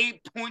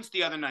 78 points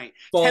the other night.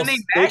 False. Can they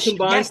mesh? They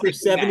combined for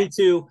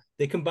 72.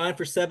 They combined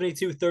for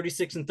 72,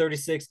 36, and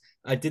 36.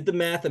 I did the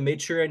math. I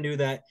made sure I knew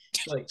that.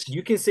 Like,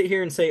 you can sit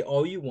here and say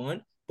all you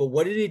want, but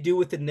what did he do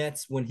with the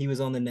Nets when he was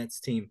on the Nets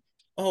team?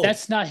 Oh,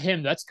 that's not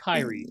him. That's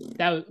Kyrie.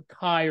 That was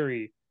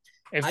Kyrie.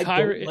 I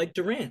don't like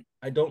Durant.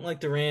 I don't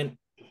like Durant.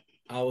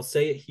 I will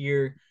say it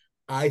here.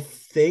 I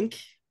think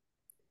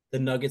the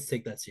Nuggets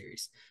take that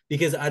series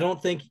because I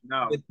don't think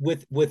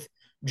with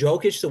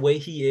Jokic the way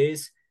he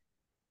is,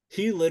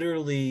 he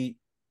literally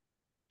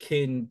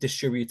can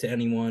distribute to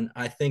anyone.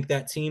 I think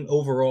that team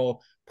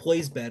overall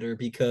plays better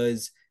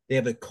because they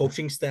have a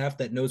coaching staff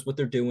that knows what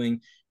they're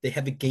doing. They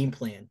have a game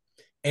plan.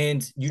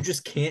 And you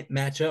just can't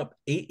match up.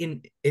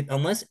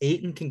 Unless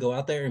Ayton can go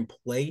out there and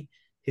play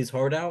his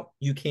heart out,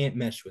 you can't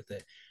mesh with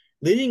it.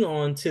 Leading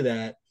on to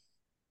that,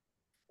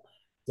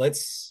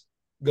 let's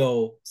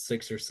go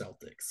Sixers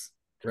Celtics,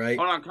 right?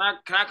 Hold on,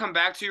 can I come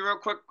back to you real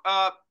quick,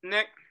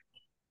 Nick?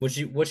 What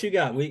you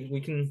got?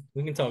 We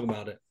can talk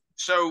about it.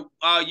 So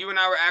you and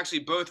I were actually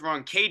both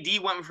wrong. KD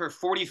went for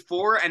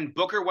 44 and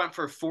Booker went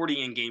for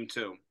 40 in game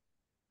 2.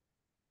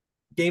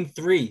 Game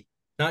 3.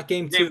 Not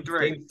game 2. Game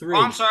 3. Game 3.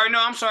 Oh, I'm sorry. No,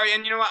 I'm sorry.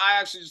 And you know what? I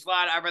actually just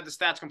lied. I read the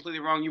stats completely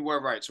wrong. You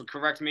were right. So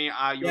correct me.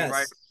 You were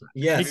right.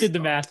 Yes. He did the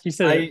math. He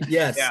said it.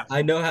 Yes. Yeah.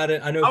 I know how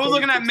to. I know. I was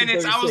looking at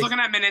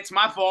minutes.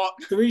 My fault.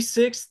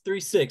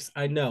 3-6.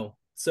 I know.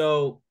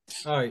 So,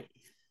 all right.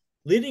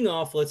 Leading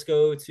off, let's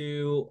go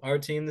to our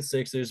team, the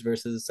Sixers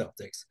versus the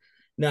Celtics.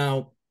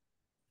 Now,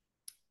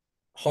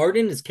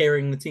 Harden is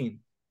carrying the team.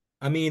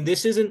 I mean,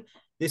 this isn't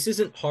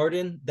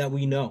Harden that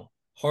we know.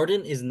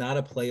 Harden is not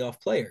a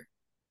playoff player.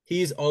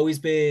 He's always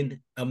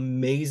been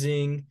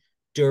amazing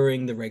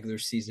during the regular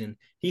season.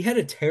 He had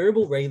a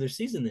terrible regular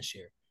season this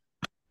year.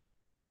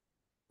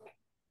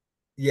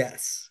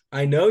 Yes.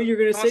 I know you're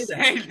going to say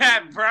that. Say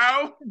that,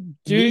 bro.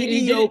 Dude,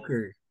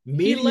 mediocre.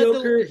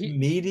 Mediocre. He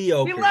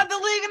led the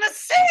league in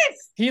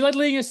assists. He led the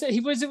league in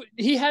assists.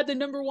 He had the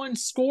number 1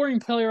 scoring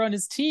player on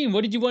his team.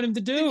 What did you want him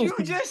to do? Did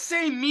you just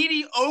say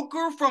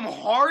mediocre from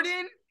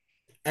Harden?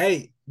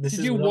 Hey, did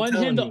you want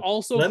him to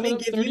also put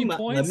up 30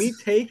 points?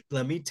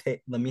 Let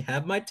me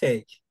have my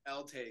take.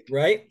 I'll take.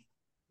 Right?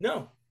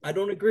 No, I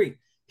don't agree.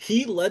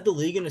 He led the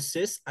league in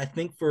assists, I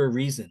think, for a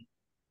reason.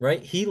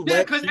 right?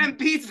 Because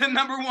Embiid's the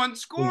number one Will you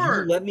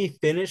scorer. let me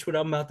finish what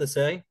I'm about to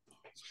say?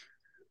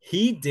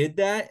 He did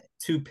that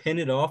to pin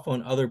it off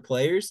on other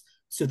players.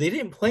 So they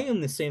didn't play him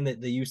the same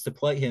that they used to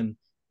play him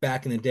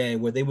back in the day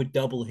where they would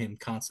double him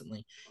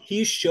constantly.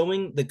 He's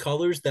showing the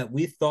colors that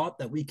we thought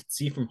that we could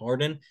see from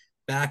Harden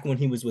back when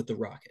he was with the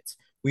Rockets.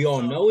 We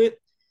all know it.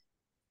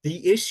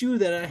 The issue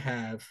that I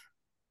have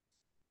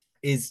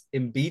is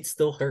Embiid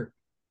still hurt.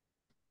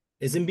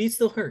 Is Embiid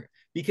still hurt?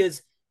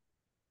 Because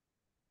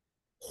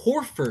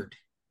Horford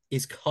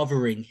is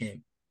covering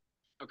him.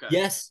 Okay.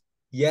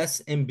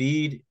 Yes,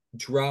 Embiid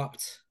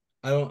dropped.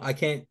 I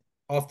can't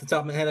off the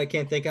top of my head, I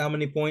can't think how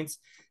many points,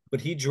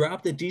 but he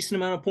dropped a decent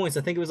amount of points.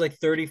 I think it was like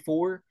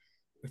 34 or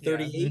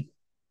 38. Yeah.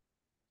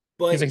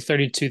 But he's like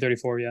 32,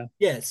 34, yeah.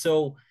 Yeah,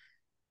 so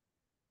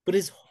but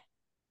his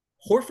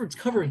Horford's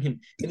covering him.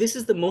 And this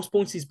is the most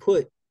points he's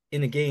put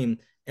in a game,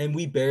 and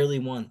we barely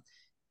won.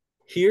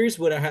 Here's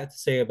what I have to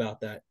say about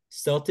that.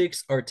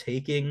 Celtics are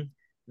taking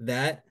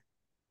that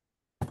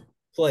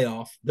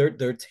playoff.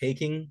 They're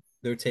taking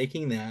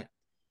that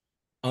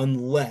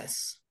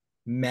unless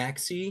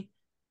Maxey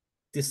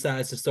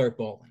decides to start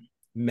balling.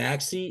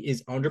 Maxey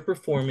is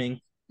underperforming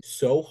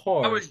so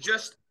hard. I was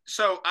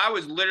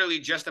literally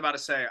just about to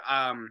say,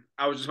 I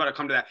was just about to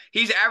come to that.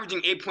 He's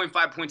averaging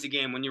 8.5 points a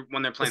game when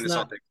they're playing the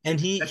Celtics. And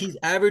he's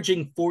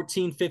averaging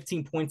 14,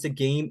 15 points a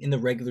game in the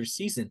regular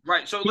season.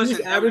 Right. So he was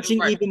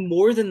averaging even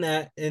more than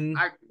that in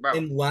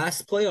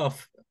last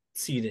playoff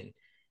seeding.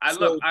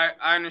 I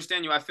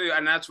understand you. I feel,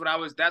 and that's what I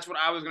was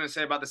going to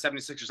say about the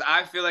 76ers.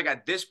 I feel like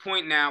at this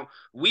point now,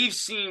 we've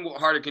seen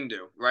what Harden can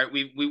do, right?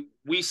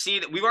 We see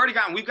that we've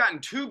gotten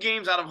 2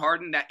 games out of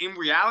Harden that in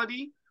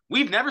reality,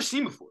 we've never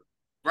seen before,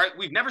 right?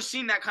 We've never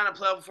seen that kind of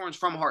playoff performance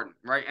from Harden,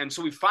 right? And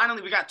so we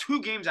got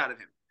 2 games out of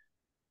him.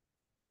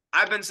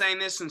 I've been saying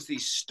this since the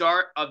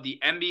start of the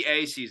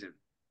NBA season.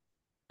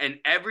 And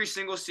every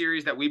single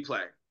series that we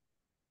play,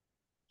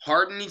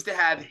 Harden needs to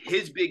have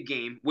his big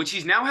game, which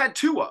he's now had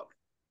 2 of.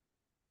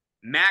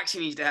 Maxey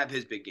needs to have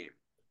his big game.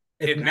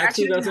 If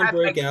Maxey doesn't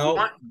break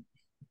out,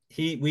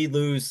 we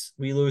lose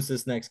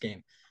this next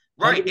game.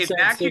 Right. If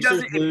Maxey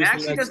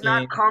does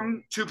not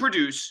come to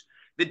produce,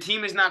 the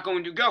team is not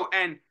going to go.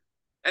 And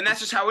that's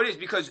just how it is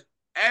because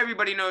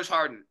everybody knows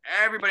Harden.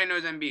 Everybody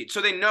knows Embiid. So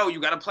they know you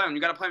got to play him.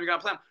 You got to play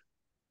him.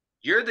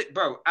 You're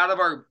out of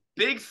our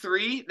big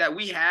 3 that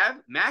we have,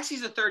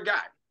 Maxey's the 3rd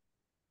guy.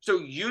 So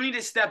you need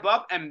to step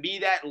up and be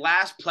that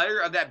last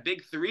player of that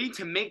big 3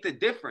 to make the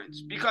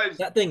difference. Because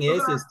that thing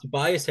is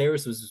Tobias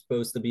Harris was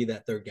supposed to be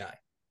that 3rd guy.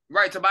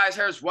 Right, Tobias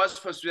Harris was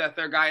supposed to be that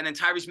 3rd guy, and then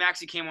Tyrese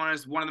Maxey came on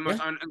as one of the most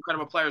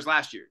incredible players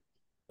last year.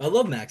 I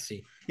love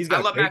Maxey.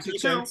 I love Maxey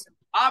too.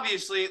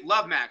 Obviously,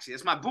 love Maxey.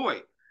 It's my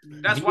boy.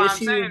 That's why I'm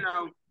saying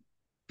though,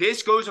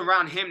 this goes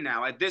around him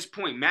now. At this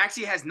point,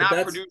 Maxey has not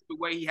produced the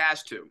way he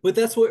has to. But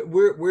that's what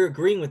we're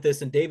agreeing with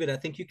this. And David, I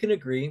think you can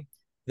agree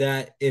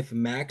that if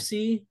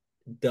Maxey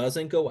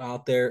doesn't go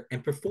out there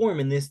and perform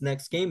in this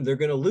next game, they're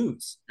going to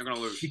lose. They're going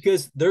to lose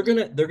because they're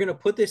going to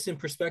put this in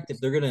perspective.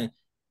 They're going to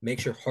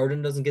make sure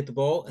Harden doesn't get the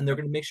ball, and they're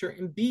going to make sure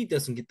Embiid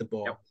doesn't get the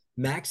ball. Yep.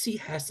 Maxey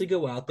has to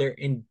go out there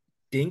and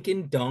dink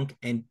and dunk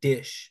and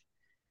dish.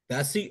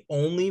 That's the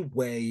only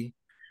way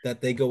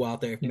that they go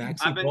out there. If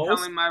Maxey I've been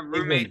telling my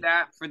roommate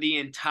that for the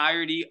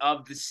entirety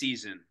of the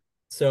season.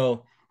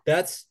 So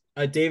that's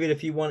David.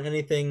 If you want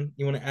anything,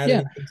 you want to add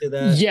anything to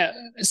that? Yeah.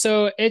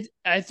 So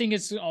I think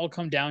it's all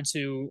come down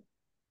to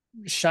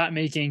shot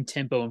making,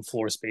 tempo, and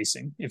floor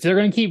spacing. If they're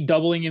going to keep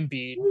doubling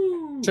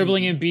Embiid,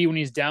 dribbling Embiid when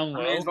he's down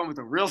low, he's going with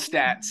the real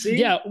stats. See?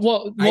 Yeah.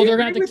 Well, they're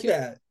going to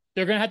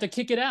have to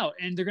kick it out,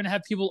 and they're going to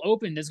have people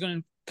open. It's going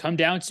to come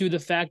down to the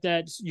fact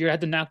that you have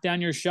to knock down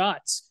your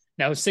shots.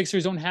 Now,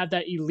 Sixers don't have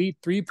that elite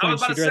 3-point shooter. I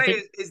was about to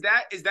say,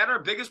 is that our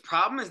biggest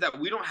problem? Is that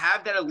we don't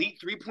have that elite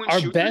 3-point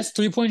shooter? Our best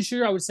 3-point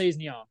shooter, I would say, is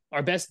Young.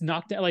 Our best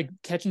knockdown, like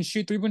catch and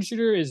shoot 3-point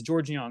shooter, is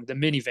George Young, the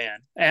minivan.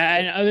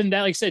 And other than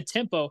that, like I said,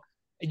 tempo.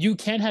 You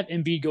can have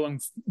Embiid going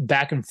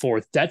back and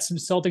forth. That's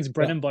Celtics'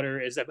 bread and butter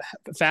is a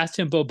fast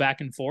tempo back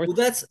and forth. Well,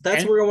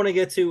 that's where I want to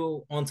get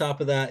to. On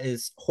top of that,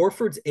 is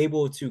Horford's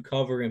able to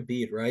cover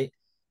Embiid, right?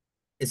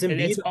 Is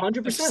Embiid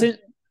 100%?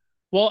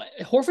 Well,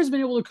 Horford's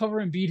been able to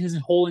cover Embiid his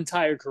whole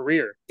entire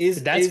career.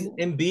 Is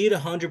Embiid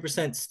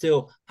 100%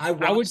 still? I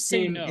would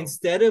say no.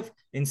 Instead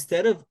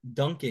of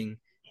dunking,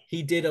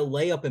 he did a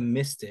layup and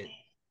missed it.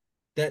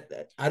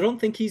 I don't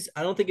think he's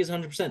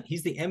 100%.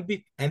 He's the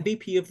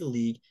MVP of the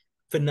league.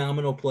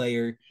 Phenomenal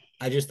player.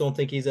 I just don't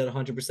think he's at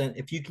 100%.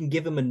 If you can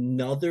give him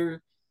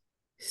another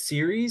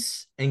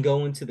series and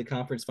go into the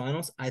conference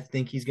finals, I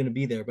think he's going to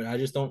be there. But I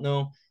just don't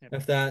know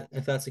if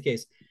that's the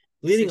case.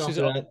 Leading off of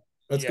that,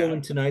 let's go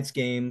into tonight's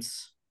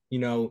games.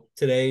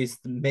 Today's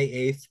May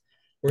 8th.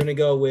 We're going to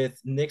go with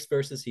Knicks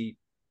versus Heat.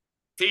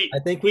 I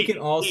think we can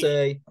all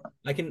say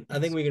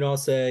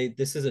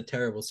this is a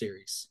terrible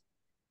series.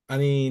 I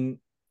mean,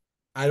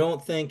 I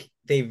don't think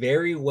they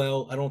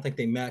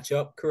match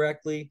up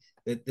correctly.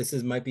 That this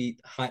might be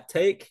hot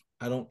take.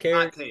 I don't care.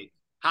 Hot take.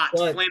 Hot.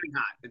 It's flaming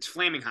hot. It's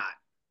flaming hot.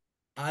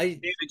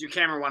 David, your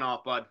camera went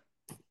off, bud.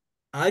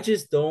 I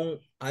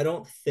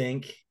don't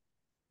think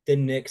the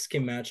Knicks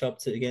can match up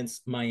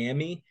against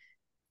Miami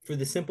for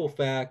the simple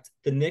fact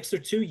the Knicks are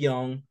too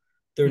young.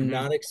 They're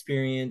not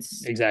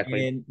experienced.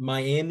 Exactly. And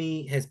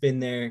Miami has been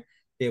there.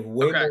 They have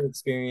way Okay. more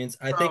experience.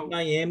 I think So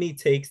Miami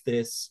takes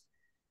this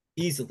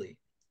easily.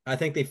 I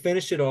think they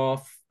finish it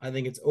off. I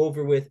think it's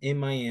over with in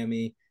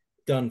Miami.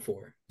 Done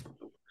for.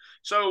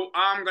 so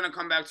I'm gonna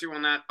come back to you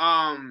on that.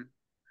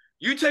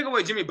 You take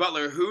away Jimmy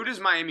Butler, who does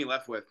Miami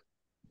left with?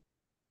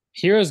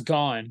 Hero's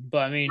gone, but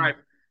I mean, Right.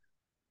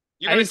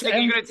 You're I gonna just take I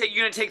you're don't gonna take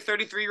you're gonna take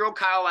 33-year-old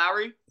Kyle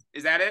Lowry?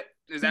 Is that it?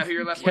 Is that who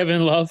you're left with?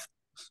 Kevin Love.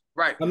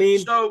 Right. I mean,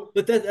 So,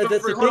 but so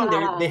that's the hold on, thing.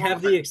 hold on, They hold on have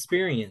a the second.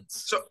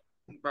 experience. So,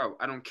 bro,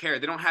 I don't care.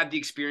 They don't have the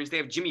experience. They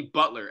have Jimmy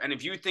Butler. And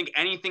if you think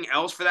anything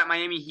else for that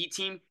Miami Heat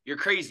team, you're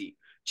crazy.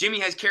 Jimmy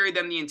has carried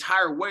them the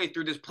entire way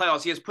through this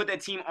playoffs. He has put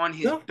that team on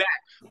his No, back.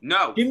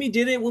 No. Jimmy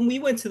did it when we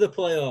went to the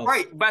playoffs.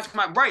 Right. That's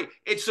my right.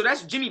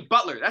 That's Jimmy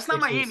Butler. That's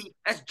not Sixers. Miami.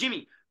 That's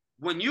Jimmy.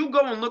 When you go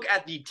and look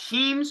at the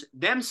teams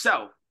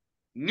themselves,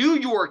 New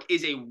York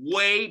is a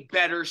way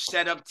better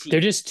setup team. They're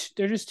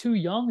just too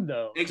young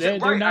though. Exactly.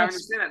 They're Right. I not.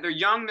 understand that. They're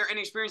young, they're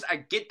inexperienced. I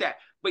get that.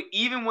 But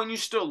even when you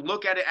still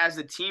look at it as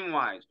a team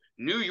wise,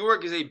 New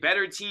York is a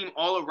better team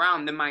all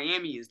around than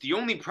Miami is. The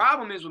only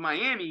problem is with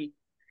Miami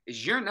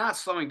is you're not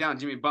slowing down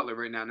Jimmy Butler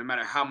right now, no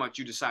matter how much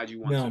you decide you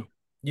want No,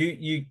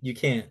 to. you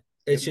can't.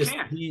 It's You just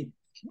can't.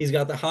 he's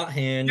got the hot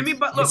hand. Jimmy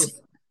Butler, I look,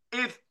 just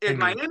if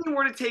Miami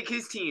were to take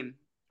his team,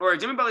 or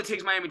Jimmy Butler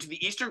takes Miami to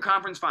the Eastern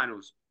Conference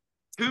Finals,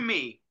 to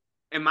me,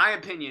 in my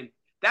opinion,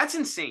 that's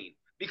insane.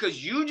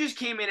 Because you just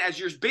came in as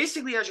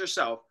basically as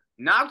yourself,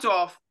 knocked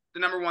off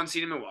the number 1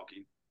 seed in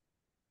Milwaukee.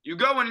 You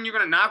go in and you're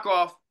going to knock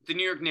off the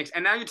New York Knicks,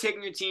 and now you're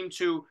taking your team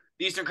to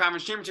the Eastern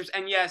Conference Championships.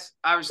 And yes,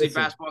 obviously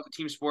basketball is a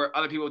team sport.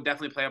 Other people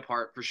definitely play a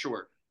part for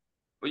sure.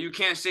 But you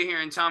can't sit here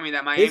and tell me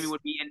that Miami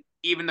would be in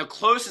even the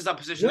closest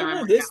opposition they're in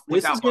right now this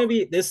without is gonna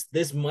Butler. be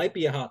this might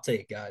be a hot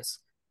take, guys.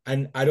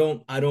 And I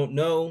don't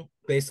know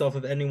based off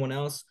of anyone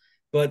else,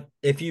 but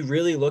if you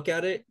really look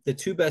at it, the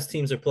two best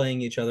teams are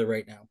playing each other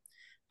right now.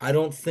 I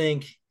don't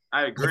think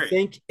I I agree.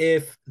 think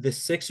if the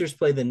Sixers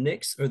play the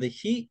Knicks or the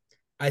Heat,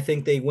 I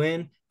think they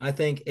win. I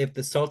think if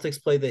the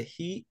Celtics play the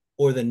Heat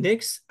or the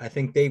Knicks, I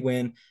think they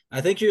win.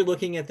 I think you're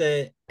looking at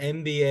the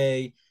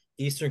NBA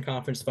Eastern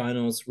Conference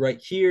Finals right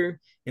here,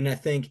 and I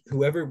think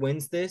whoever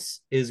wins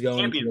this is going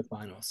to Champion. the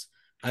finals.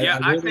 Yeah,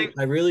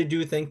 I really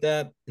do think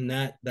that,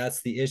 and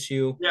that's the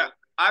issue. Yeah,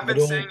 I've I been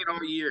don't. saying it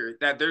all year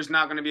that there's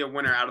not going to be a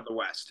winner out of the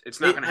West. It's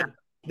not going to happen.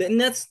 Then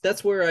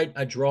that's where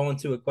I draw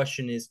into a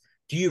question is,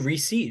 do you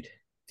reseed?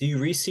 Do you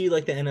reseed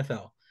like the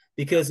NFL?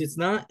 Because it's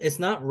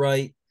not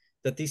right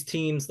that these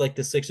teams like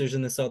the Sixers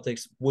and the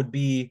Celtics would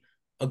be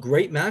a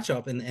great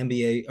matchup in the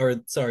NBA or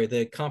sorry,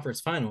 the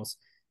conference finals,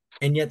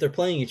 and yet they're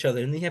playing each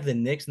other, and they have the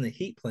Knicks and the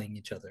Heat playing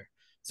each other.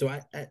 So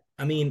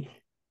I mean,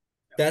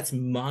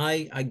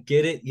 I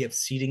get it. You have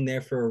seeding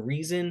there for a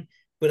reason,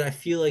 but I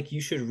feel like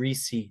you should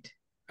reseed.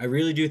 I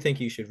really do think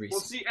you should Well,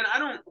 reseed. see, and I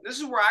don't. This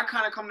is where I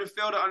kind of come to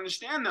fail to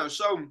understand though.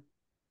 So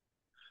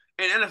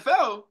in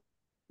NFL,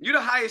 you're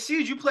the highest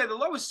seed. You play the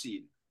lowest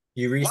seed.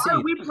 You Why are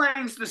reseed. we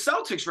playing the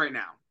Celtics right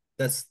now?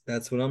 That's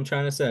what I'm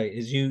trying to say.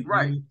 Is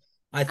Right.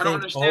 I I don't think all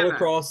understand that.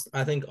 across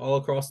I think all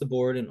across the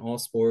board in all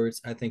sports,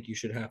 I think you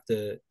should have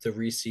to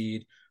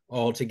reseed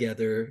all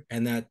together,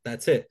 and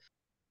that's it.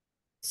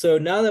 So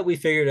now that we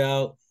figured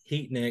out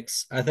Heat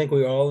Knicks, I think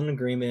we're all in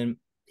agreement.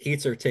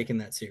 Heats are taking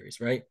that series,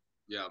 right?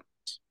 Yeah.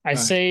 I All right.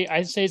 say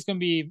it's gonna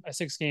be a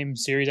 6-game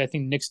series. I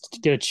think Knicks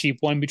get a cheap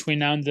one between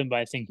now and then, but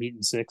I think Heat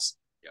in 6.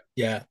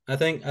 Yeah, I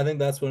think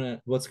that's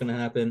what's going to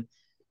happen.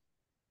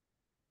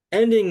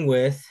 Ending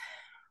with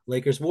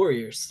Lakers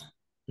Warriors.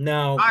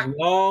 Now I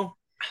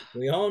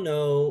we all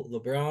know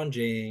LeBron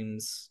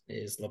James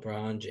is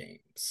LeBron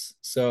James.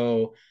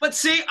 So But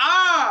see,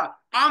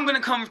 I'm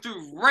gonna come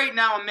through right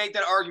now and make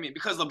that argument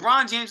because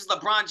LeBron James is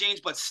LeBron James,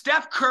 but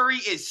Steph Curry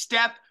is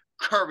Steph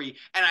Curry,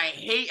 and I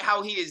hate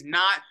how he is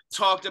not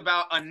talked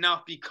about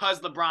enough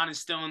because LeBron is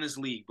still in this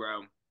league,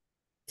 bro.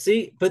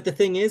 see, but the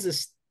thing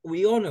is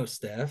we all know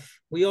Steph.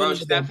 We all Bro, know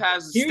Steph them.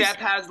 has Steph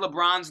has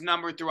LeBron's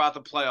number throughout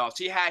the playoffs.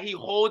 He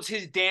holds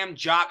his damn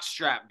jock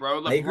strap,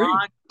 bro. I agree.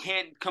 LeBron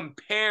can't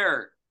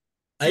compare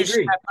I to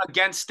agree. Steph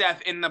against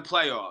Steph in the But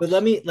playoffs.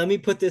 let me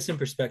put this in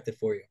perspective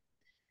for you.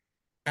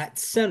 At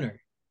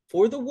center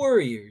for the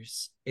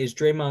Warriors is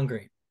Draymond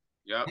Green.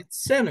 Yep. At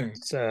center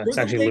It's for the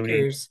actually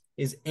Lakers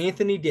is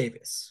Anthony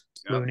Davis.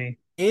 Yep. Looney.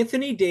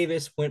 Anthony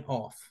Davis went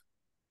off.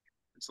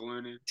 It's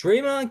Looney.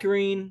 Draymond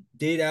Green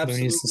did Looney's the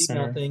absolutely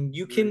center. nothing.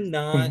 You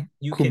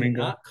Kuminga.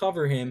 cannot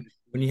cover him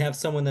when you have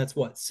someone that's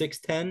what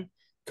 6'10"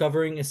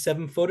 covering a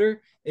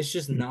 7-footer. It's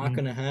just not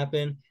going to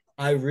happen.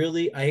 I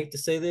hate to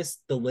say this,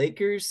 the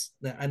Lakers.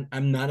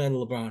 I'm not a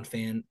LeBron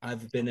fan.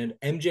 I've been an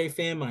MJ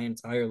fan my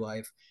entire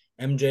life.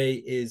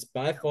 MJ is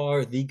by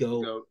far the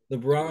GOAT.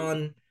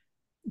 LeBron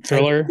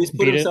Thriller he's put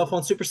beat it. himself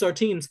on superstar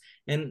teams,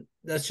 and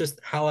that's just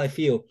how I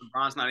feel.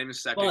 LeBron's not even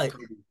second. But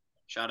Kobe.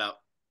 Shout out.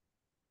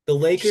 the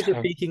Lakers Shut are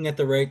up. peaking at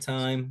the right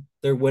time.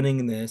 They're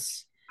winning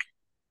this.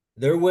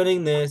 They're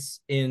winning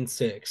this in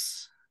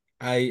 6.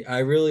 I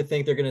really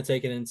think they're going to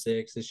take it in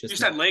 6. It's You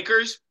just said not.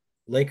 Lakers.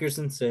 Lakers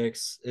in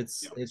 6.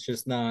 It's Yeah. it's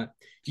just not.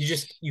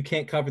 You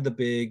can't cover the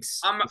bigs.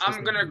 It's just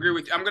I'm gonna agree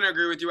with you. I'm gonna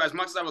agree with you. As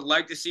much as I would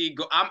like to see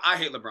go, I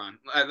hate LeBron.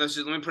 Let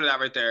me put it out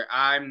right there.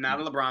 I'm not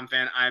a LeBron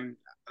fan.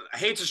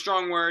 Hate's a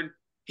strong word.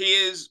 He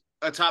is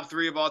a top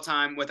 3 of all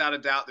time without a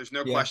doubt. There's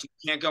no Yeah. question.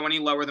 He can't go any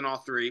lower than all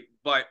 3.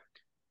 But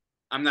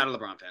I'm not a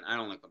LeBron fan. I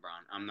don't like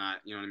LeBron. I'm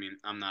not. You know what I mean?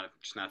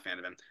 Just not a fan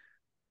of him.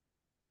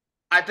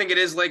 I think it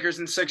is Lakers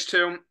in 6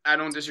 too. I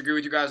don't disagree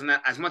with you guys on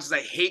that. As much as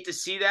I hate to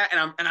see that,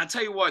 and I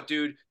tell you what,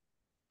 dude,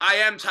 I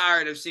am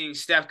tired of seeing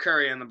Steph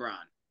Curry and LeBron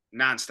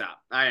nonstop.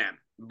 I am.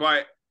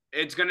 But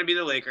it's going to be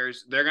the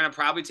Lakers. They're going to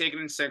probably take it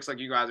in 6, like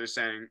you guys are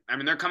saying. I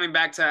mean, they're coming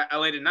back to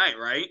LA tonight,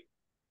 right?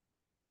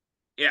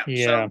 Yeah.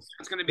 So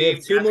it's going to We be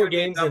have 2 more be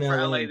games in for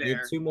LA. LA We there.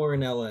 have 2 more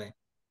in LA.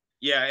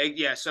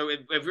 Yeah. So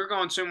if we're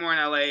going 2 more in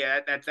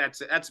LA,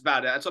 that's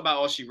about it. That's about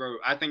all she wrote.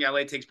 I think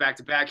LA takes back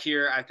to back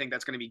here. I think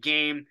that's going to be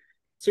game.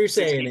 So you're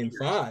saying in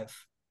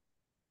 5?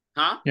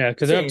 Huh? Yeah,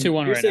 because they're up 2-1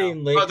 You're right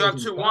saying now. Lakers They're up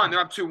 2-1. They're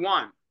up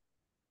 2-1.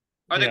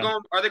 Are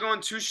they going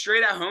 2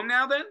 straight at home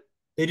now then?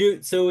 They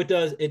do. So it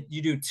does.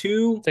 You do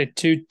 2, Say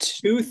 2,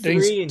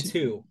 3, and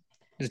 2.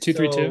 Is it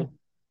 2-3-2?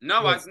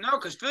 No,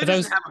 because Philly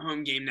doesn't have a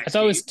home game next. I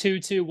thought it was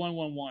 2-2,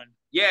 1-1-1.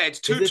 Yeah, it's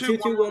 2-2,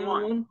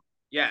 1-1-1.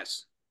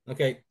 Yes.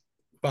 Okay.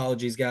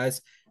 Apologies,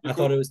 guys. You're I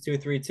cool. thought it was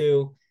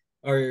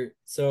 2-3-2.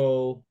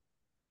 So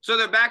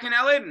they're back in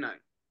LA tonight.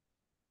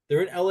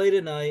 They're in LA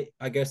tonight.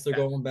 I guess they're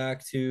going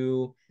back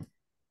to,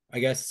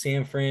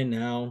 San Fran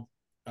now.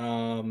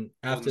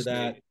 After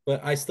that,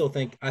 but I still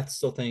think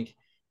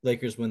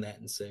Lakers win that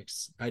in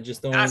 6. I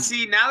just don't.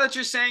 See, now that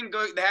you're saying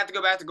they have to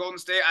go back to Golden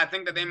State, I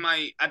think that they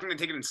might. I think they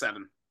take it in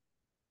 7.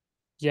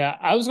 Yeah,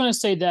 I was gonna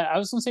say that. I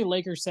was gonna say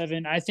Lakers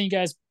 7. I think you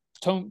guys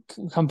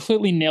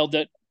completely nailed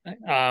it.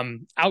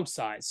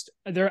 Outsized.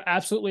 They're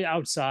absolutely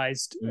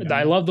outsized. Mhm.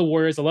 I love the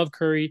Warriors. I love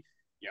Curry.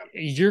 Yeah.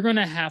 You're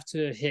gonna have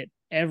to hit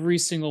every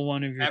single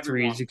one of your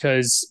threes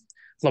because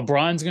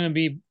LeBron's gonna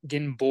be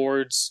getting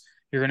boards.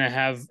 You're gonna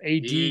have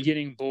AD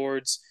getting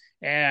boards,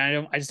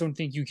 and I just don't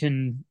think you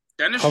can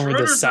cover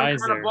the size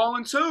there.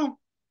 Balling too.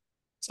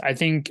 I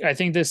think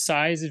the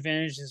size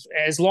advantage is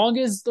as long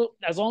as the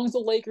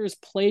Lakers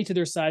play to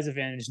their size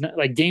advantage. Not,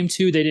 like game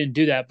 2, they didn't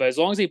do that, but as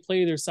long as they play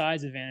to their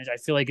size advantage, I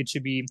feel like it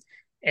should be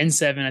in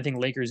 7. I think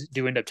Lakers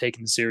do end up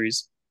taking the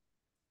series.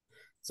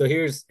 So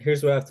here's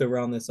what I have to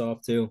round this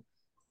off too.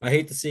 I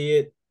hate to see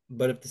it,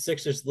 but if the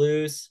Sixers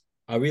lose,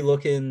 are we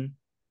looking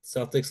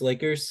Celtics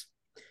Lakers?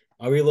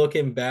 Are we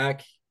looking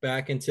back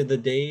into the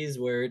days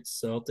where it's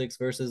Celtics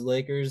versus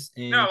Lakers?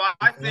 No,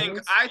 I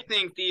think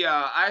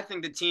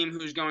the team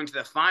who's going to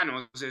the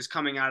finals is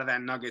coming out of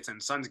that Nuggets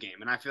and Suns game,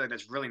 and I feel like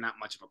that's really not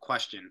much of a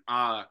question.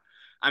 I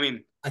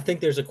think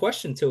there's a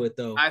question to it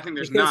though. I think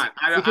there's not.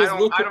 I don't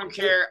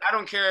care. I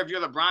don't care if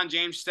you're LeBron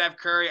James, Steph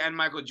Curry, and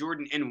Michael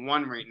Jordan in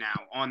one right now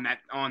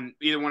on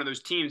either one of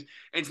those teams.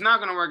 It's not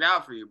going to work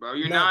out for you, bro.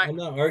 I'm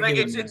not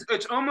arguing.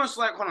 It's almost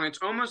like It's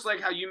almost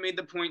like how you made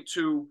the point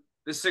to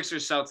the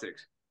Sixers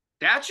Celtics.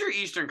 That's your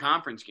Eastern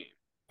Conference game.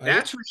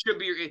 That's who should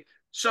be your.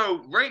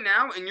 So right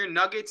now in your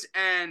Nuggets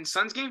and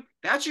Suns game,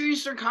 that's your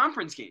Eastern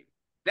Conference game.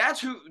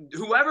 That's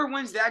whoever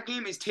wins that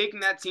game is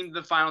taking that team to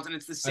the finals, and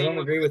it's the same. I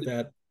don't agree with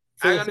that.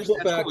 I understand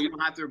that's cool. You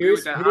don't have to agree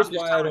with that.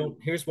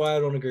 Here's why I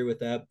don't agree with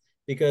that.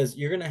 Because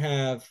you're gonna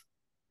have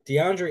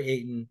DeAndre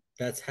Ayton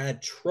that's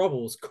had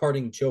troubles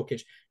guarding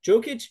Jokic.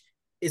 Jokic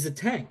is a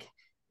tank,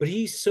 but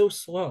he's so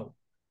slow.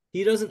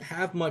 He doesn't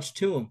have much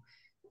to him.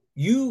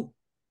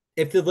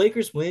 If the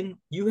Lakers win,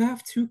 you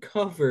have to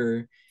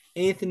cover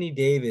Anthony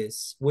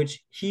Davis,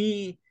 which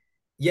he's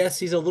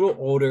a little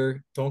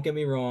older, don't get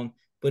me wrong,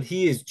 but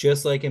he is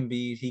just like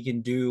Embiid. He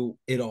can do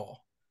it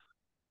all.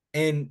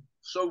 And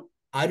so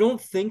I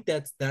don't think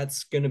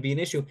that's going to be an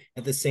issue.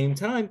 At the same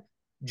time,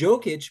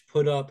 Jokic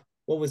put up,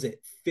 what was it,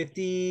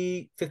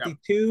 50,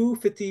 52,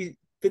 50,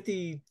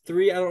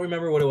 53, I don't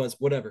remember what it was,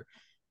 whatever,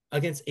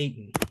 against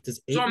Ayton.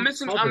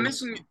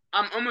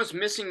 I'm almost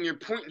missing your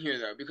point here,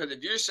 though, because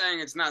if you're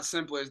saying it's not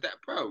simple as that,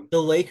 bro. The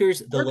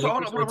Lakers are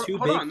too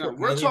big. No,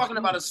 we're talking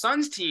about a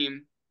Suns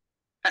team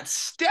that's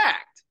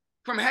stacked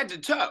from head to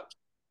toe.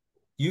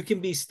 You can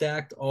be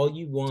stacked all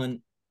you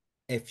want.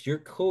 If your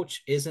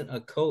coach isn't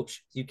a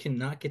coach, you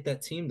cannot get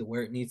that team to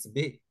where it needs to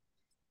be.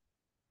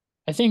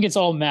 I think it's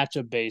all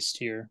matchup based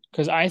here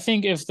because I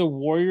think if the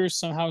Warriors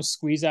somehow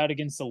squeeze out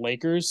against the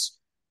Lakers,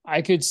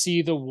 I could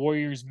see the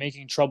Warriors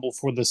making trouble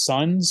for the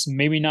Suns.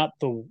 Maybe not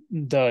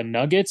the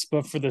Nuggets,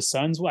 but for the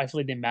Suns, I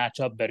feel like they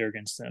match up better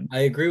against them.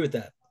 I agree with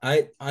that.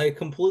 I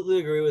completely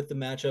agree with the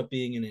matchup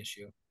being an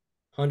issue.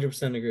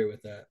 100% agree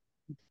with that.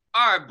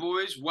 All right,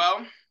 boys.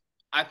 Well,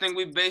 I think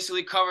we've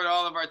basically covered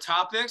all of our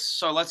topics.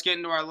 So let's get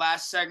into our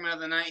last segment of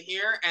the night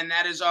here, and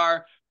that is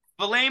our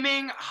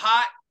Flaming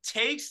Hot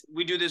Takes.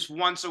 We do this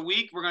once a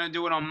week. We're going to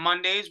do it on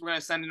Mondays. We're going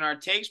to send in our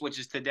takes, which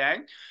is today.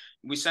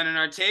 We send in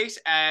our takes.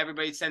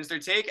 Everybody sends their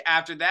take.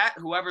 After that,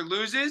 whoever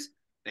loses,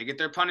 they get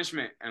their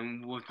punishment.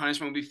 And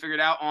punishment will be figured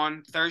out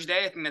on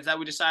Thursday. I think that's how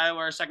we decided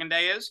what our second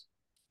day is.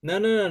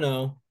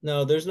 No,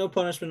 there's no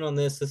punishment on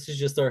this. This is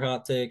just our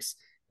hot takes.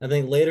 I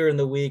think later in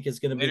the week is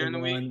going to be Later the in the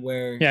week. one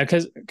where, Yeah,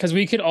 because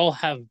we could all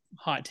have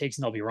hot takes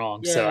and they'll be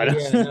wrong. So I no,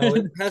 it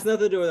don't. has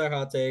nothing to do with our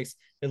hot takes.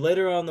 And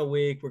later on in the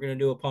week, we're going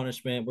to do a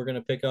punishment. We're going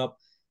to pick up,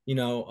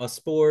 a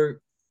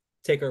sport,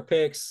 take our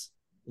picks.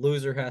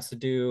 Loser has to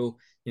do,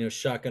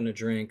 shotgun a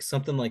drink,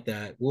 something like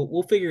that.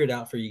 We'll figure it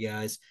out for you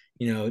guys.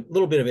 A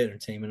little bit of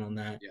entertainment on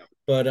that. Yeah.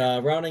 But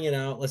rounding it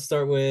out, let's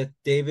start with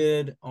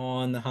David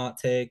on the hot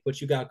take.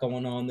 What you got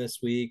going on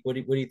this week? What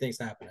do you think's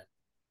happening?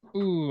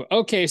 Ooh,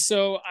 okay.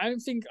 So I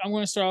think I'm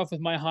going to start off with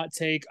my hot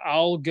take.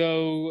 I'll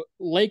go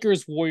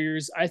Lakers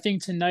Warriors. I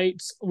think tonight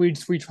we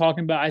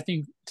talking about. I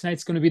think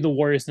tonight's going to be the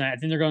Warriors night. I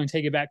think they're going to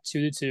take it back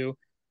 2-2.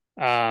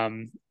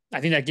 I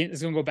think that game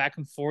is going to go back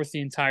and forth the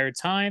entire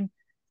time.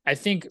 I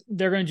think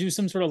they're going to do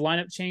some sort of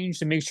lineup change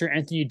to make sure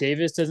Anthony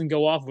Davis doesn't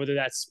go off, whether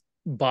that's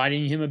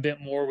biting him a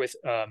bit more with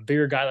a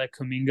bigger guy like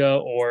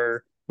Kuminga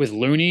or with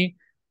Looney.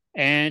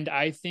 And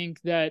I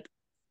think that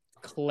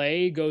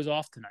Clay goes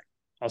off tonight.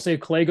 I'll say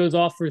Clay goes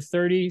off for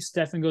 30,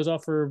 Stephen goes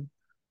off for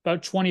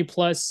about 20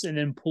 plus, and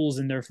then pulls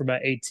in there for about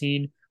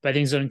 18. But I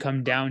think it's going to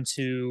come down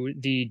to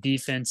the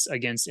defense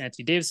against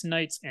Anthony Davis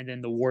tonight, and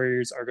then the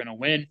Warriors are going to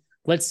win,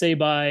 let's say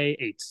by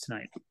 8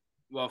 tonight.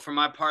 Well, for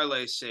my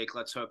parlay's sake,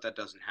 let's hope that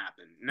doesn't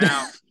happen.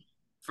 Now,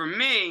 for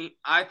me,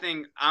 I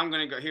think I'm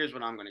going to go – here's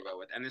what I'm going to go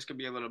with. And this could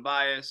be a little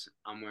biased.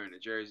 I'm wearing a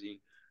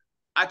jersey.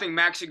 I think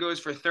Maxey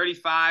goes for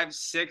 35,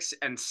 6,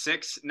 and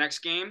 6 next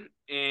game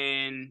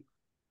in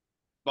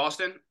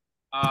Boston.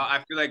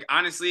 I feel like,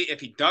 honestly, if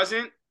he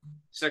doesn't,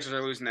 Sixers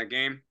are losing that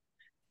game.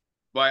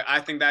 But I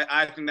think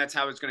that's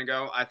how it's going to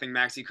go. I think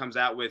Maxey comes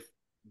out with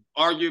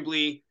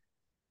arguably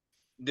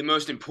the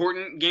most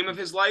important game of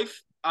his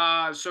life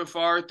so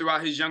far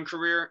throughout his young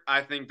career.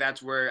 I think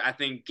that's where I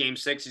think Game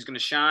 6 is going to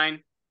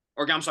shine.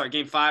 Or, I'm sorry,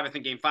 Game 5. I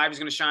think Game 5 is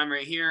going to shine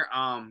right here.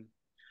 And,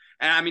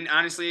 I mean,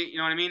 honestly, you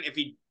know what I mean?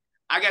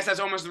 I guess that's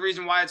almost the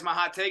reason why it's my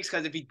hot takes,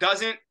 because if he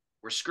doesn't,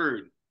 we're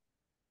screwed.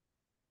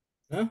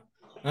 Huh?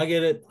 I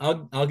get it.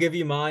 I'll give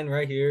you mine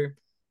right here.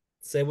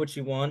 Say what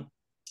you want.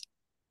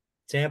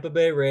 Tampa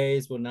Bay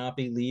Rays will not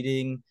be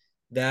leading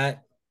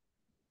that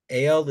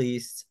AL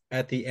East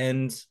at the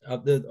end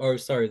of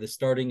the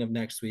starting of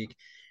next week.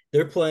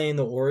 They're playing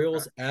the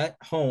Orioles at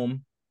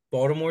home,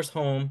 Baltimore's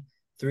home,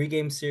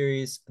 3-game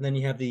series, and then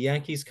you have the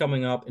Yankees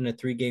coming up in a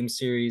 3-game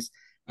series.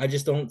 I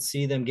just don't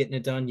see them getting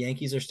it done.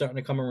 Yankees are starting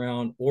to come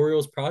around.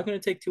 Orioles probably going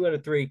to take 2 out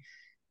of 3.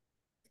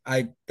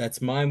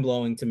 That's mind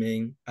blowing to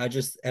me.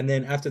 And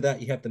then after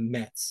that you have the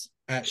Mets.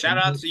 Shout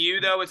out to you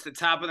though. It's the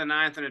top of the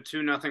 9th and a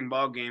 2-0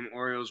 ball game.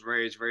 Orioles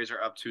Rays. Rays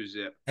are up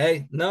 2-zip.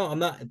 Hey, no, I'm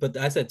not. But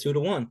I said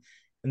 2-1.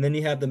 And then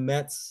you have the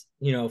Mets,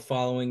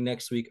 following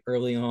next week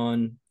early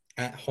on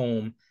at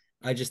home.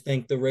 I just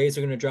think the Rays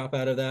are going to drop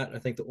out of that. I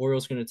think the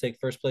Orioles are going to take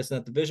first place in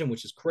that division,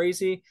 which is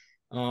crazy.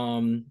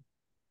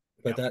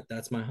 But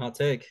that's my hot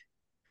take.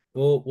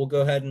 We'll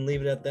go ahead and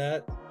leave it at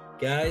that,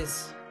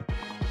 guys.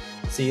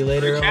 See you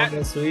later on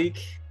this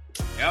week.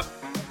 Yep.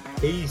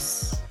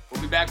 Peace.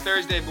 We'll be back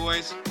Thursday,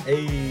 boys.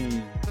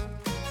 Hey.